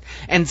Christ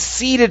and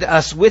seated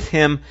us with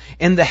Him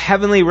in the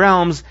heavenly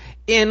realms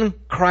in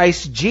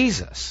Christ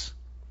Jesus.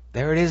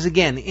 There it is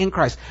again, in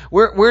Christ.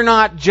 We're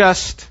not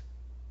just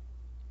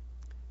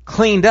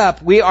cleaned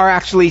up. We are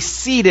actually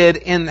seated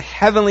in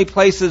heavenly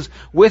places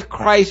with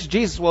Christ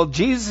Jesus. Well,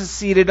 Jesus is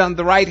seated on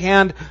the right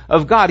hand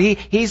of God.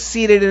 He's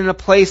seated in a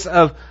place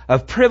of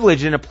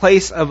privilege, in a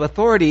place of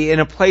authority, in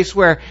a place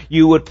where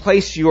you would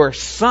place your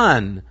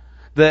son,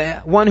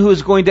 the one who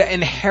is going to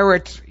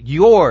inherit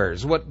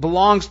yours, what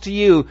belongs to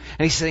you.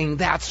 And He's saying,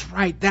 that's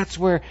right, that's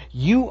where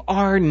you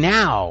are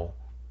now.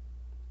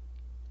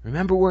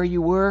 Remember where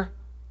you were?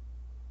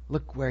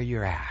 Look where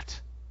you're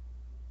at.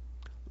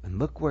 And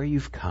look where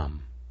you've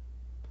come.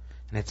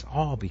 And it's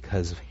all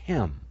because of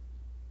Him.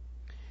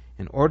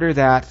 In order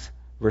that,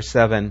 verse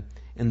 7,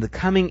 in the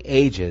coming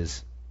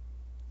ages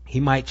He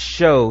might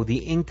show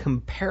the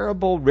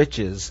incomparable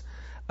riches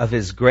of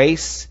His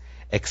grace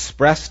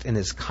expressed in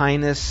His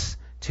kindness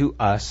to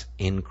us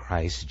in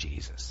Christ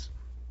Jesus.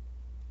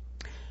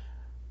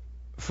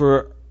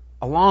 For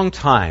a long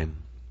time,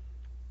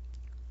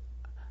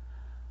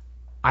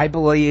 I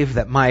believe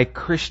that my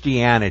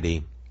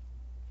Christianity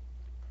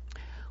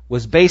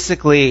was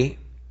basically,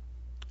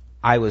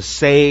 I was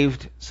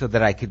saved so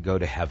that I could go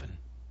to heaven.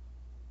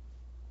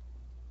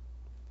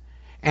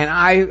 And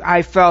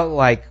I felt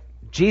like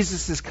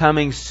Jesus is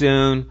coming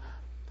soon,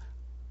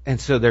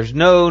 and so there's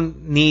no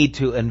need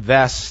to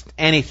invest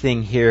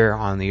anything here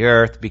on the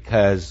earth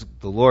because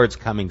the Lord's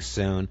coming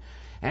soon.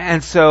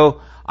 And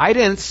so I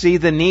didn't see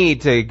the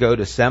need to go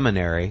to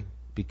seminary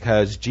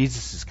because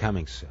Jesus is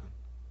coming soon.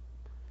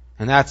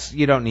 And that's,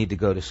 you don't need to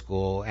go to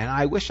school. And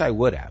I wish I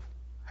would have.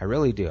 I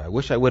really do. I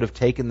wish I would have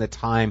taken the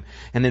time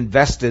and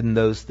invested in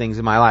those things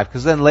in my life.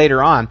 Because then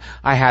later on,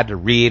 I had to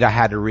read, I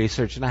had to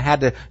research, and I had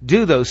to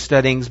do those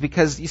studyings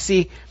because, you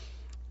see,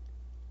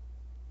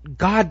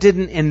 God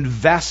didn't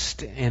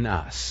invest in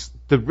us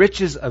the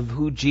riches of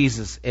who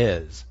Jesus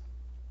is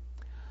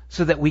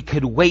so that we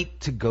could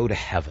wait to go to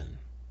heaven.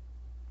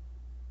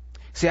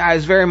 See, I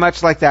was very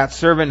much like that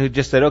servant who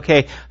just said,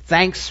 okay,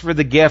 thanks for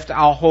the gift,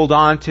 I'll hold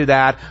on to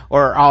that,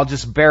 or I'll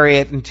just bury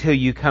it until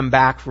you come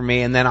back for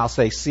me, and then I'll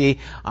say, see,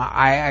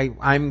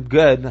 I'm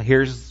good,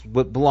 here's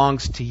what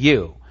belongs to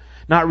you.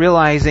 Not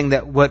realizing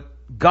that what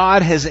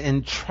God has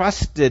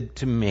entrusted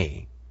to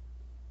me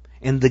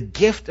in the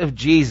gift of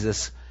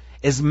Jesus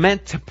is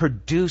meant to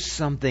produce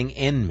something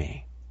in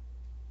me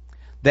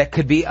that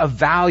could be of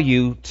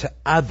value to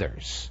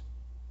others,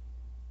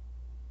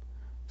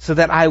 so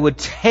that I would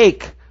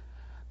take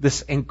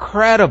this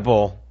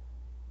incredible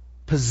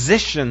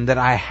position that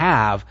I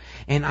have,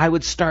 and I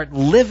would start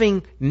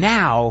living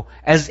now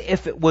as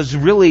if it was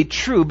really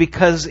true,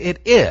 because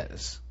it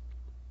is.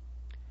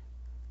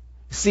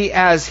 See,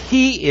 as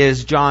He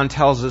is, John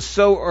tells us,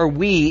 so are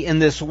we in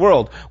this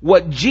world.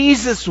 What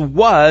Jesus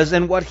was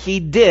and what He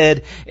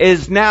did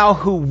is now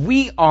who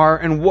we are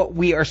and what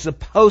we are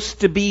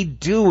supposed to be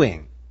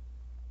doing.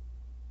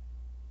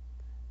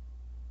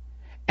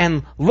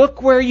 And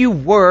look where you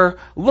were,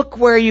 look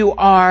where you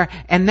are,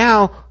 and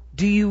now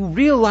do you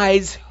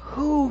realize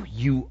who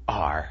you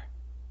are?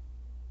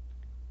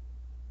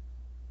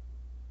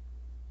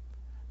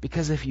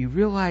 Because if you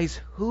realize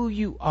who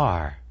you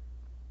are,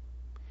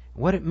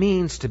 what it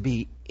means to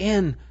be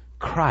in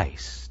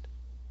Christ,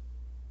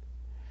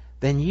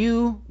 then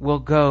you will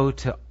go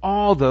to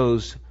all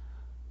those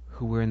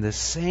who were in the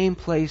same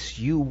place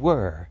you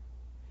were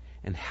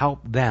and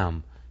help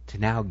them to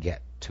now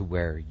get to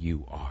where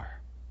you are.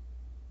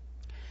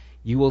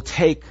 You will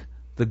take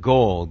the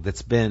gold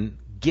that's been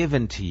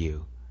given to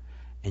you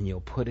and you'll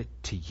put it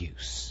to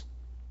use.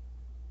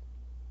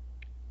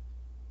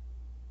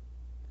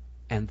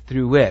 And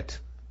through it,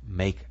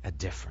 make a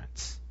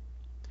difference.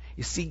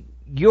 You see,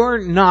 you're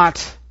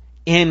not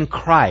in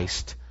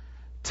Christ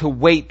to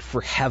wait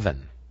for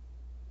heaven.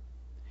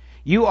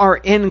 You are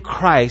in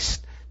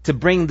Christ to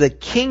bring the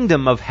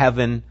kingdom of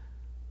heaven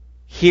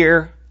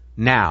here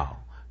now.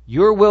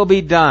 Your will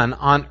be done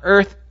on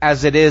earth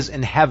as it is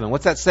in heaven.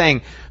 What's that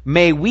saying?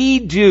 May we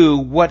do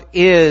what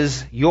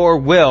is your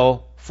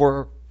will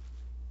for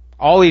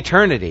all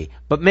eternity,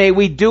 but may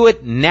we do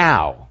it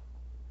now.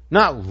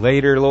 Not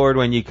later, Lord,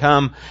 when you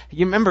come.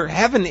 You remember,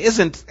 heaven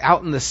isn't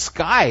out in the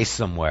sky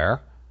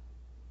somewhere.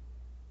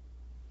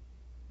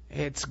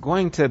 It's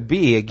going to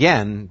be,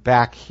 again,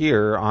 back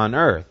here on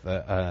earth,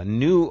 a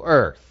new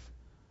earth.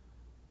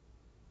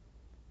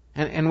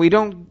 And we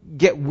don't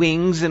get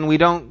wings and we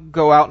don't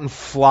go out and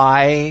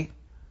fly.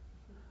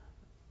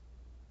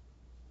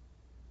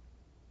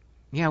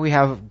 Yeah, we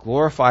have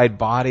glorified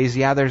bodies.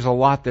 Yeah, there's a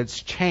lot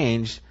that's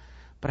changed.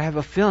 But I have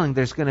a feeling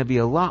there's going to be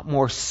a lot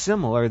more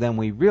similar than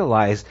we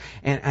realize.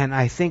 And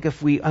I think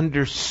if we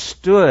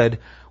understood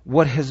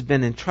what has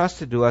been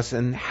entrusted to us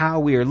and how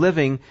we are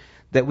living,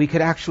 that we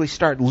could actually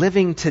start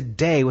living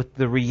today with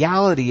the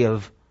reality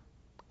of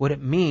what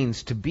it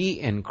means to be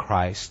in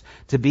Christ,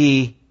 to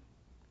be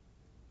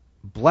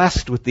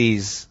blessed with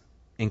these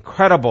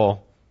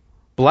incredible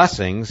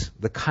blessings,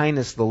 the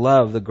kindness, the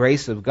love, the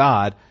grace of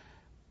God,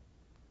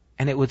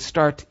 and it would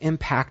start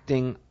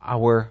impacting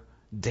our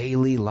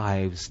daily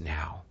lives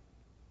now.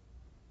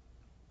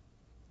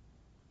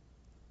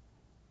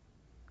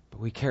 But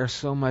we care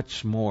so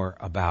much more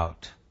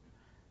about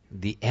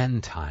the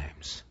end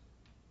times,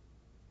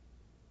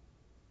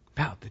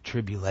 about the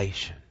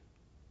tribulation,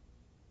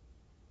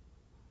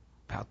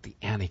 about the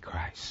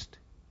Antichrist.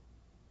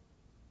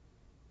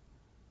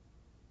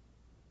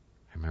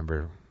 I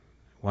remember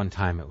one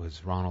time it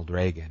was Ronald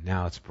Reagan,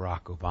 now it's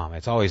Barack Obama.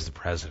 It's always the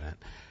president.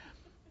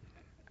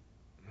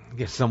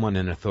 Give someone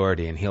in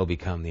authority and he'll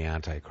become the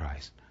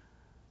Antichrist.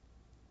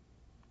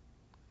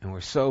 And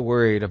we're so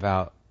worried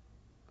about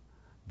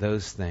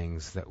those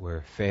things that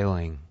we're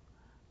failing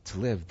to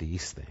live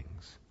these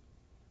things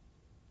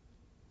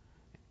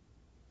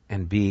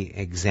and be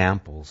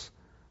examples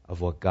of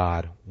what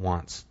God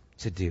wants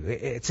to do.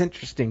 It's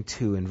interesting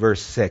too in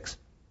verse 6.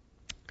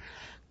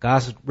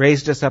 God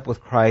raised us up with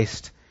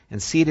Christ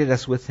and seated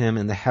us with him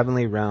in the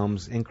heavenly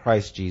realms in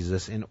Christ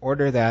Jesus, in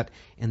order that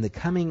in the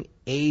coming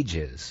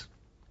ages,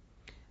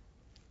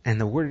 and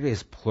the word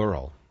is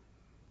plural.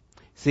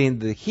 See,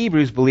 the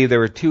Hebrews believed there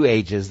were two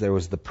ages. There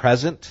was the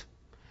present,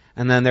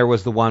 and then there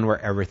was the one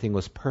where everything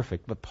was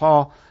perfect. But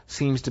Paul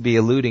seems to be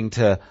alluding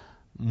to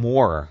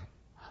more.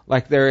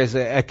 Like there is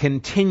a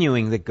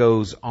continuing that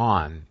goes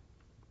on.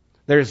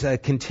 There's a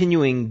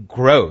continuing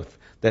growth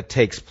that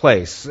takes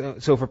place.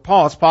 So for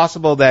Paul, it's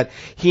possible that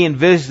he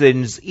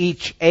envisions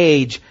each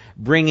age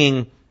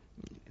bringing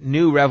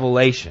new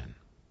revelation,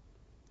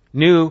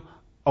 new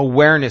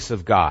awareness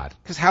of God.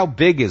 Because how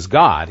big is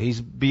God?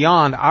 He's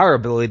beyond our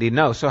ability to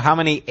know. So how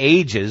many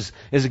ages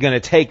is it going to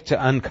take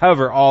to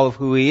uncover all of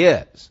who he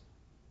is?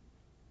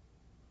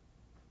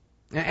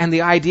 And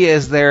the idea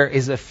is there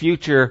is a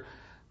future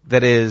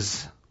that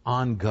is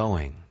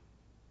ongoing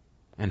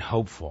and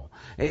hopeful.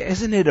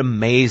 Isn't it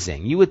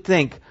amazing? You would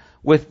think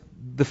with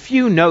the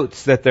few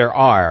notes that there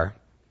are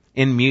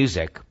in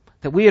music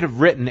that we would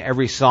have written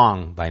every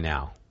song by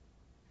now.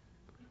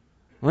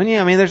 Well,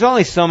 yeah, I mean, there's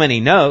only so many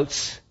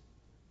notes.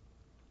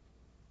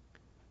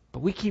 But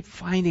we keep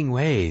finding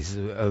ways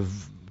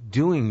of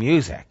doing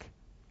music.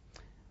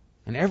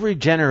 And every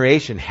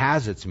generation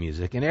has its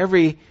music, and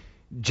every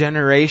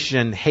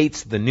generation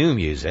hates the new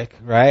music,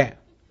 right?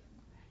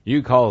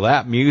 You call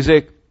that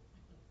music?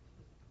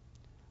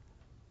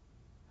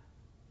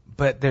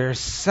 But there's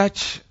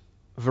such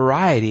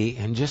variety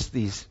in just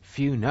these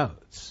few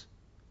notes.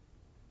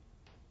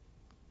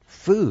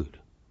 Food.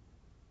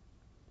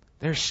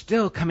 They're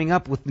still coming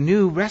up with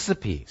new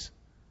recipes.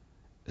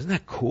 Isn't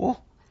that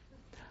cool?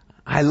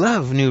 I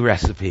love new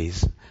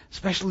recipes,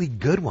 especially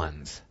good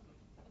ones.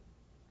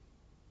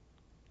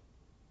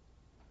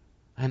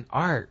 And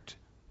art.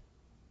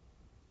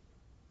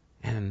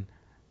 And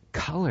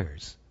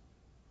colors.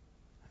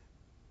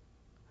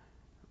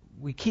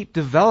 We keep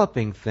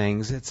developing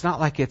things. It's not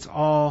like it's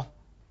all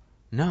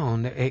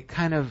known.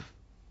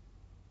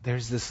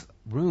 There's this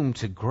room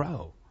to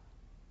grow.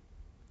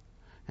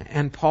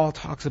 And Paul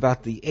talks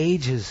about the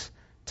ages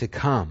to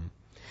come.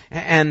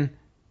 And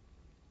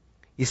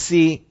you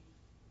see,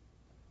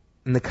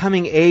 in the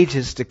coming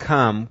ages to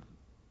come,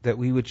 that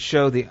we would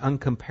show the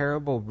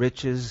uncomparable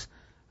riches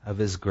of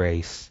his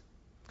grace,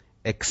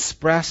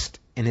 expressed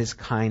in his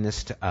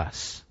kindness to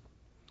us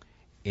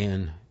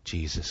in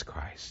Jesus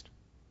Christ.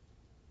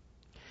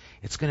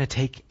 It's going to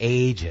take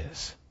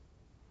ages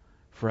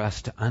for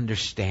us to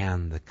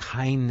understand the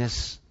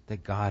kindness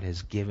that God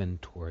has given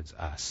towards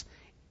us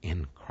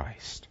in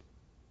Christ.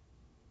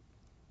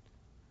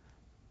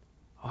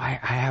 I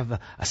have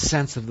a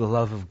sense of the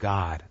love of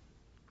God.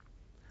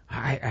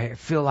 I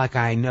feel like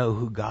I know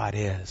who God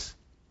is.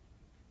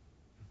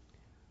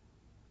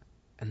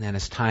 And then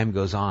as time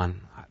goes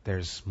on,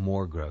 there's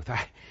more growth.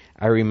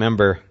 I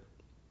remember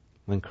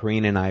when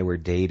Corrine and I were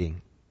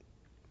dating,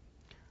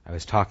 I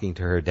was talking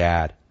to her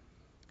dad,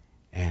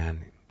 and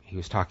he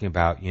was talking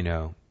about,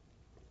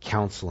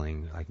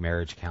 counseling, like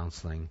marriage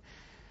counseling.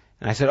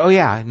 And I said, oh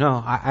yeah, no,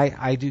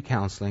 I do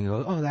counseling. He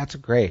goes, oh, that's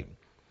great.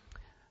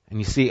 And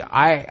you see,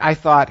 I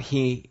thought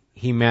he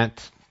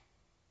meant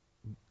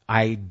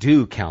I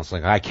do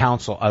counseling. I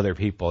counsel other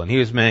people. And he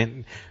was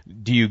meant,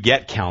 do you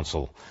get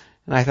counsel?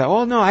 And I thought,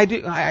 well, no, I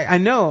do. I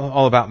know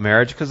all about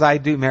marriage because I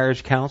do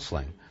marriage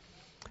counseling.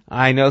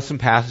 I know some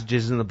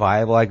passages in the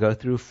Bible. I go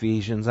through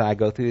Ephesians. I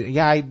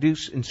do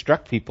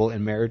instruct people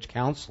in marriage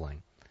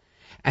counseling.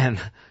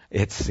 And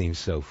it seems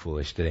so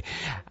foolish today.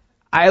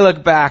 I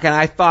look back and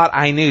I thought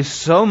I knew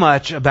so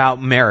much about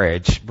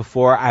marriage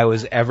before I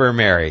was ever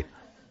married.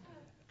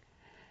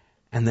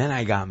 And then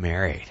I got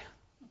married.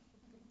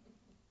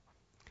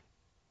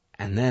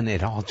 And then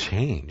it all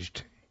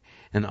changed.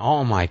 And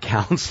all my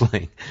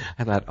counseling,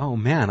 I thought, oh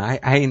man,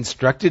 I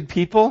instructed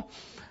people?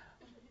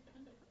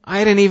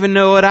 I didn't even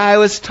know what I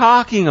was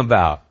talking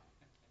about.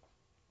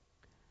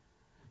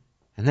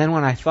 And then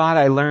when I thought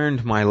I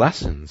learned my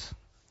lessons,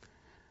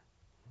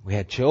 we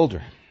had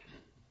children.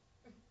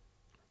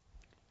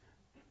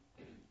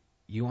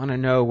 You want to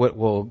know what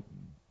will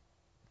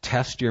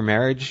test your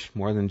marriage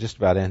more than just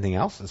about anything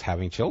else is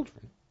having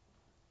children.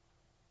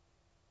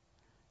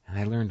 And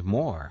I learned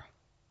more.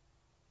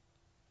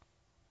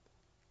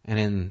 And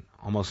in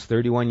almost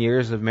 31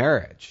 years of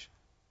marriage,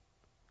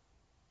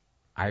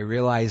 I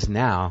realize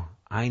now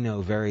I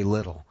know very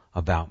little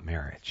about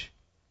marriage.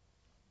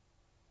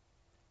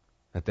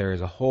 That there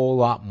is a whole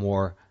lot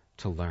more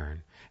to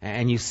learn.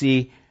 And you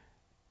see,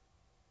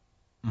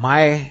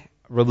 my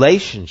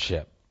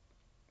relationship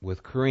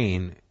with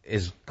Corrine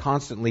is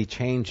constantly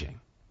changing.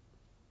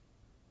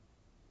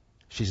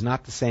 She's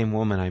not the same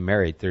woman I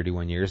married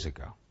 31 years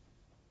ago.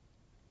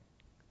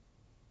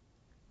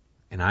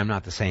 And I'm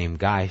not the same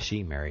guy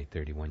she married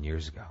 31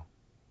 years ago.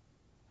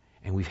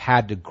 And we've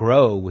had to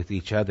grow with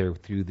each other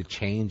through the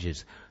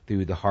changes,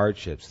 through the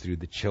hardships, through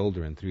the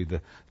children, through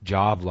the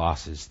job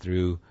losses,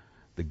 through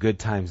the good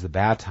times, the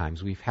bad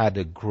times. We've had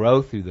to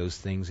grow through those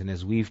things, and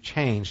as we've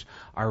changed,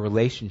 our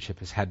relationship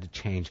has had to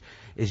change.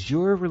 Is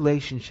your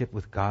relationship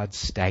with God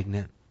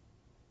stagnant?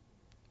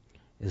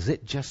 Is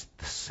it just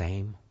the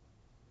same?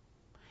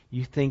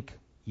 You think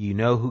you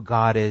know who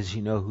God is,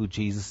 you know who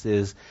Jesus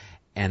is,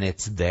 and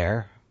it's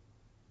there?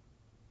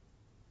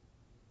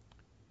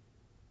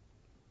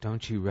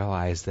 Don't you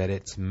realize that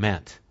it's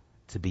meant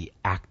to be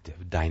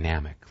active,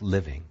 dynamic,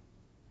 living?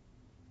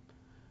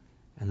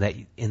 And that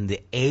in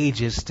the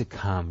ages to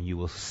come, you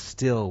will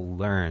still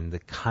learn the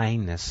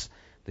kindness,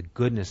 the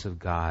goodness of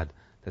God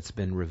that's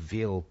been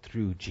revealed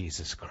through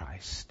Jesus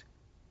Christ.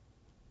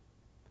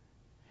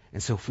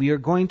 And so if we are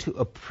going to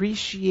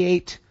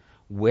appreciate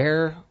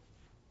where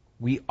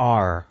we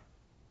are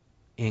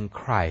in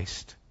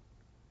Christ,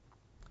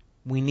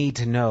 we need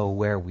to know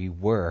where we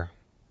were.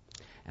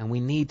 And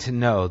we need to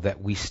know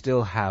that we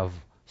still have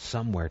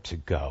somewhere to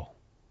go.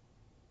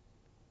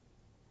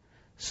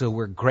 So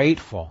we're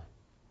grateful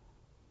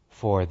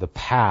for the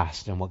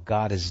past and what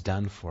God has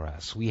done for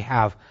us. We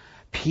have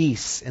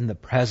peace in the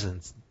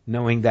present,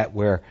 knowing that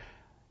we're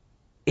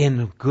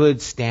in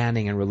good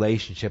standing and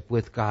relationship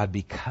with God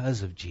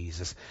because of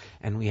Jesus.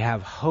 And we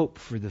have hope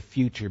for the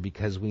future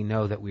because we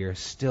know that we are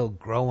still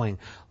growing,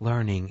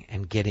 learning,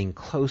 and getting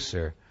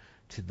closer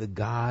to the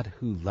God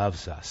who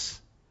loves us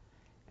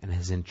and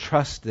has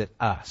entrusted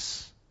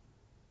us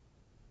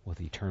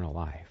with eternal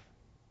life.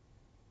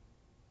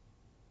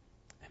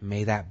 And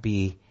may that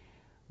be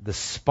the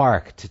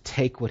spark to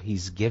take what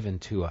He's given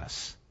to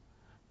us,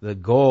 the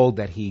gold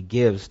that He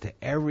gives to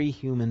every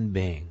human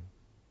being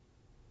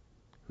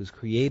who's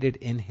created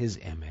in His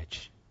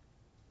image,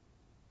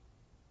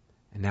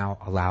 and now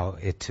allow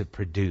it to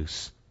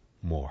produce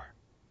more.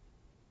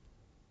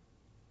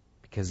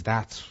 Because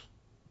that's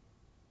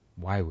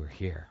why we're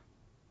here.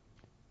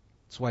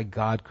 That's why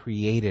God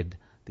created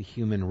the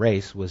human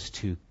race, was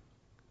to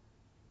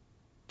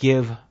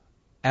give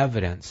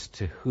evidence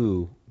to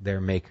who their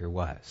Maker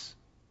was.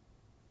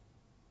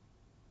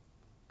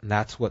 And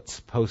that's what's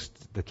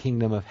the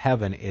kingdom of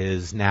heaven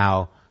is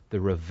now, the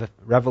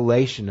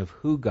revelation of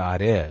who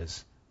God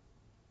is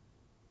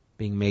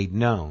being made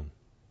known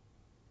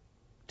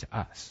to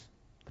us.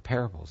 The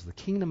parables. The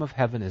kingdom of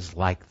heaven is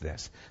like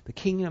this. The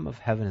kingdom of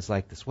heaven is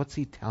like this. What's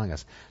He telling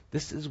us?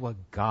 This is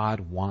what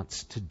God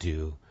wants to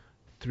do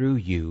through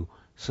you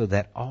so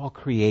that all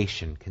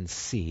creation can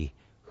see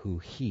who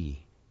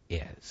He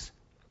is.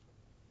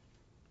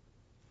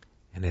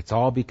 And it's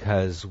all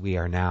because we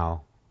are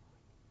now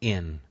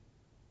in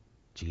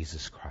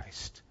Jesus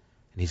Christ.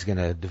 And He's going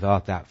to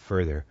develop that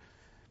further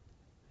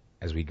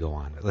as we go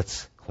on. But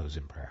let's close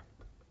in prayer.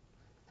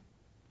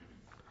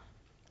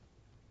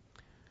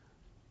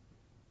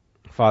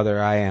 Father,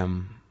 I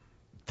am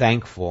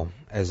thankful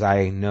as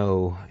I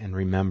know and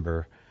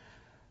remember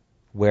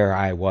where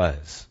I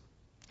was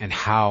and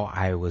how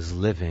I was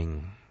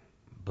living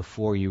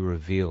before you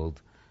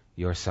revealed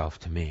yourself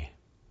to me.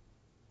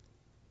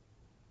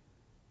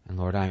 And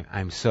Lord,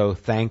 I'm so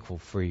thankful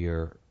for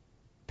your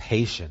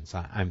patience.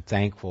 I'm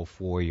thankful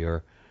for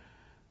your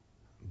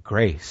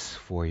grace,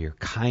 for your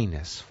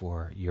kindness,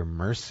 for your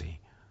mercy.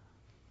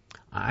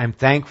 I'm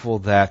thankful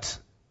that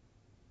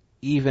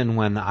even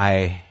when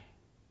I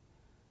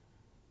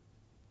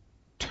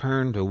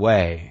turned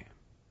away,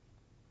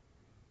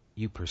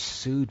 you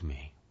pursued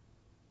me.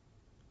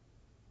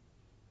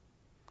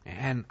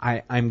 And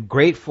I'm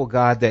grateful,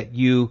 God, that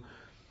you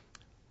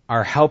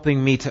are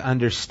helping me to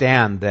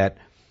understand that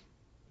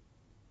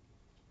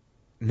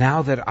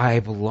now that I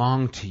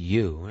belong to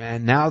you,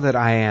 and now that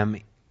I am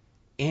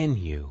in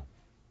you,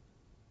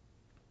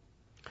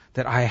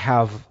 that I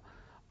have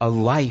a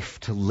life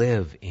to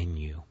live in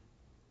you.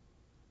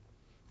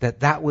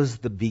 That was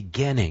the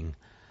beginning,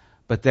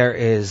 but there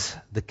is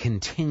the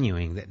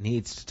continuing that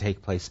needs to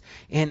take place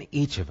in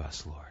each of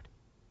us, Lord.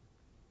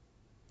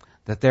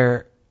 That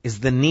there is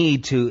the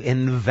need to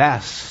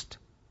invest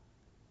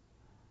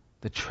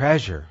the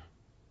treasure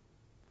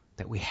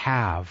that we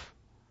have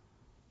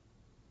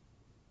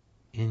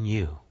in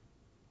you.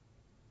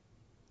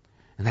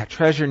 And that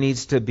treasure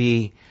needs to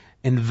be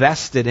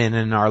invested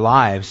in our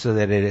lives so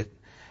that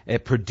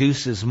it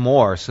produces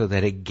more, so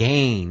that it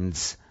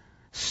gains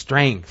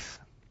strength.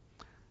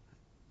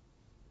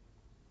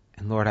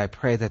 And Lord, I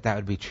pray that that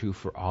would be true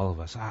for all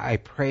of us. I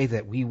pray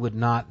that we would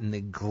not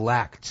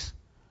neglect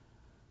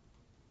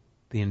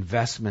the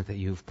investment that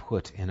you've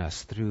put in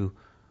us through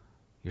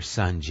your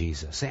Son,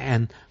 Jesus.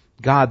 And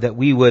God, that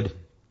we would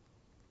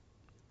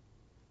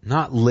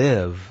not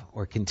live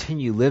or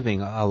continue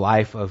living a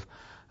life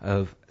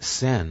of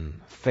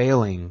sin,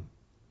 failing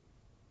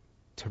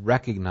to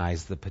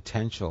recognize the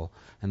potential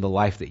and the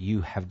life that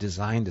you have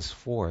designed us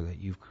for, that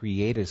you've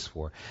created us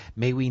for.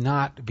 May we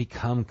not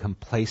become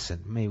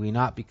complacent. May we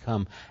not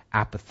become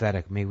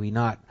apathetic. May we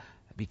not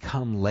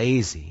become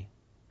lazy.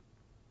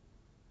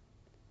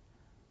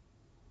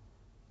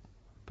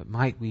 But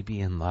might we be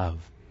in love,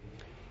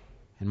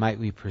 and might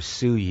we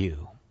pursue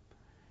you.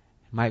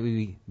 Might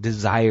we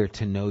desire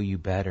to know you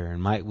better,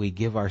 and might we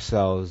give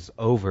ourselves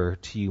over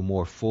to you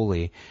more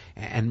fully,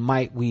 and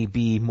might we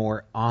be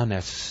more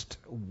honest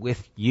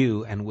with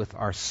you and with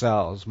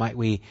ourselves. Might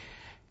we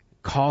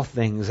call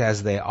things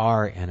as they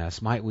are in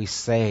us. Might we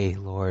say,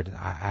 Lord,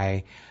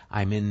 I'm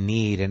in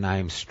need and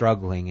I'm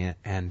struggling,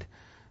 and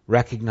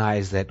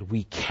recognize that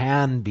we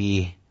can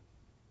be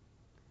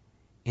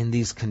in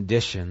these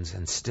conditions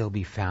and still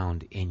be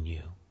found in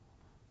you.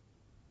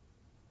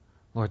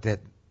 Lord, that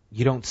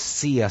you don't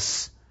see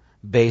us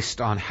based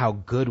on how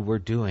good we're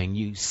doing.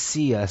 You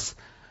see us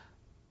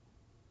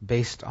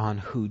based on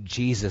who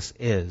Jesus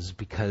is,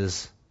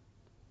 because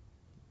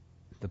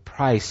the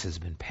price has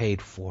been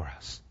paid for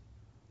us.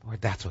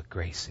 Lord, that's what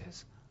grace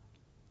is.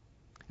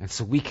 And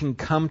so we can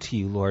come to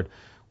you, Lord,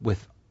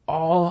 with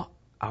all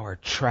our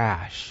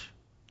trash,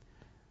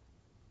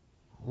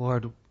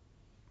 Lord,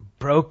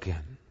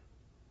 broken,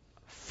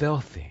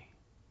 filthy.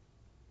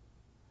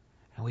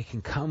 And we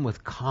can come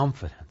with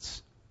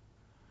confidence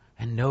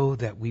and know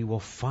that we will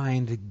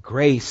find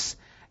grace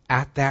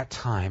at that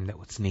time that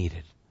was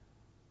needed.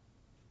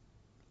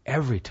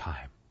 Every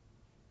time.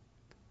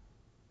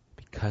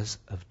 Because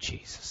of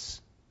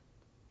Jesus.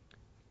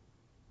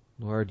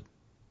 Lord,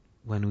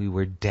 when we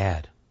were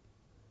dead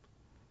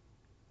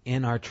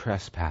in our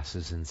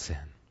trespasses and sin,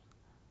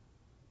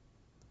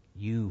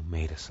 you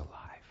made us alive.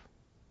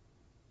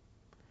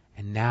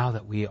 And now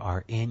that we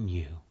are in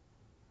you,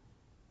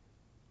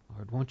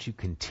 Lord, won't you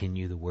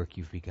continue the work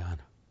you've begun?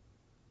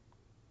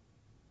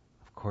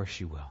 Of course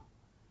you will.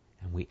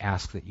 And we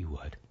ask that you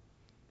would.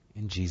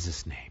 In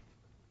Jesus' name,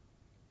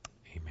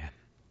 amen.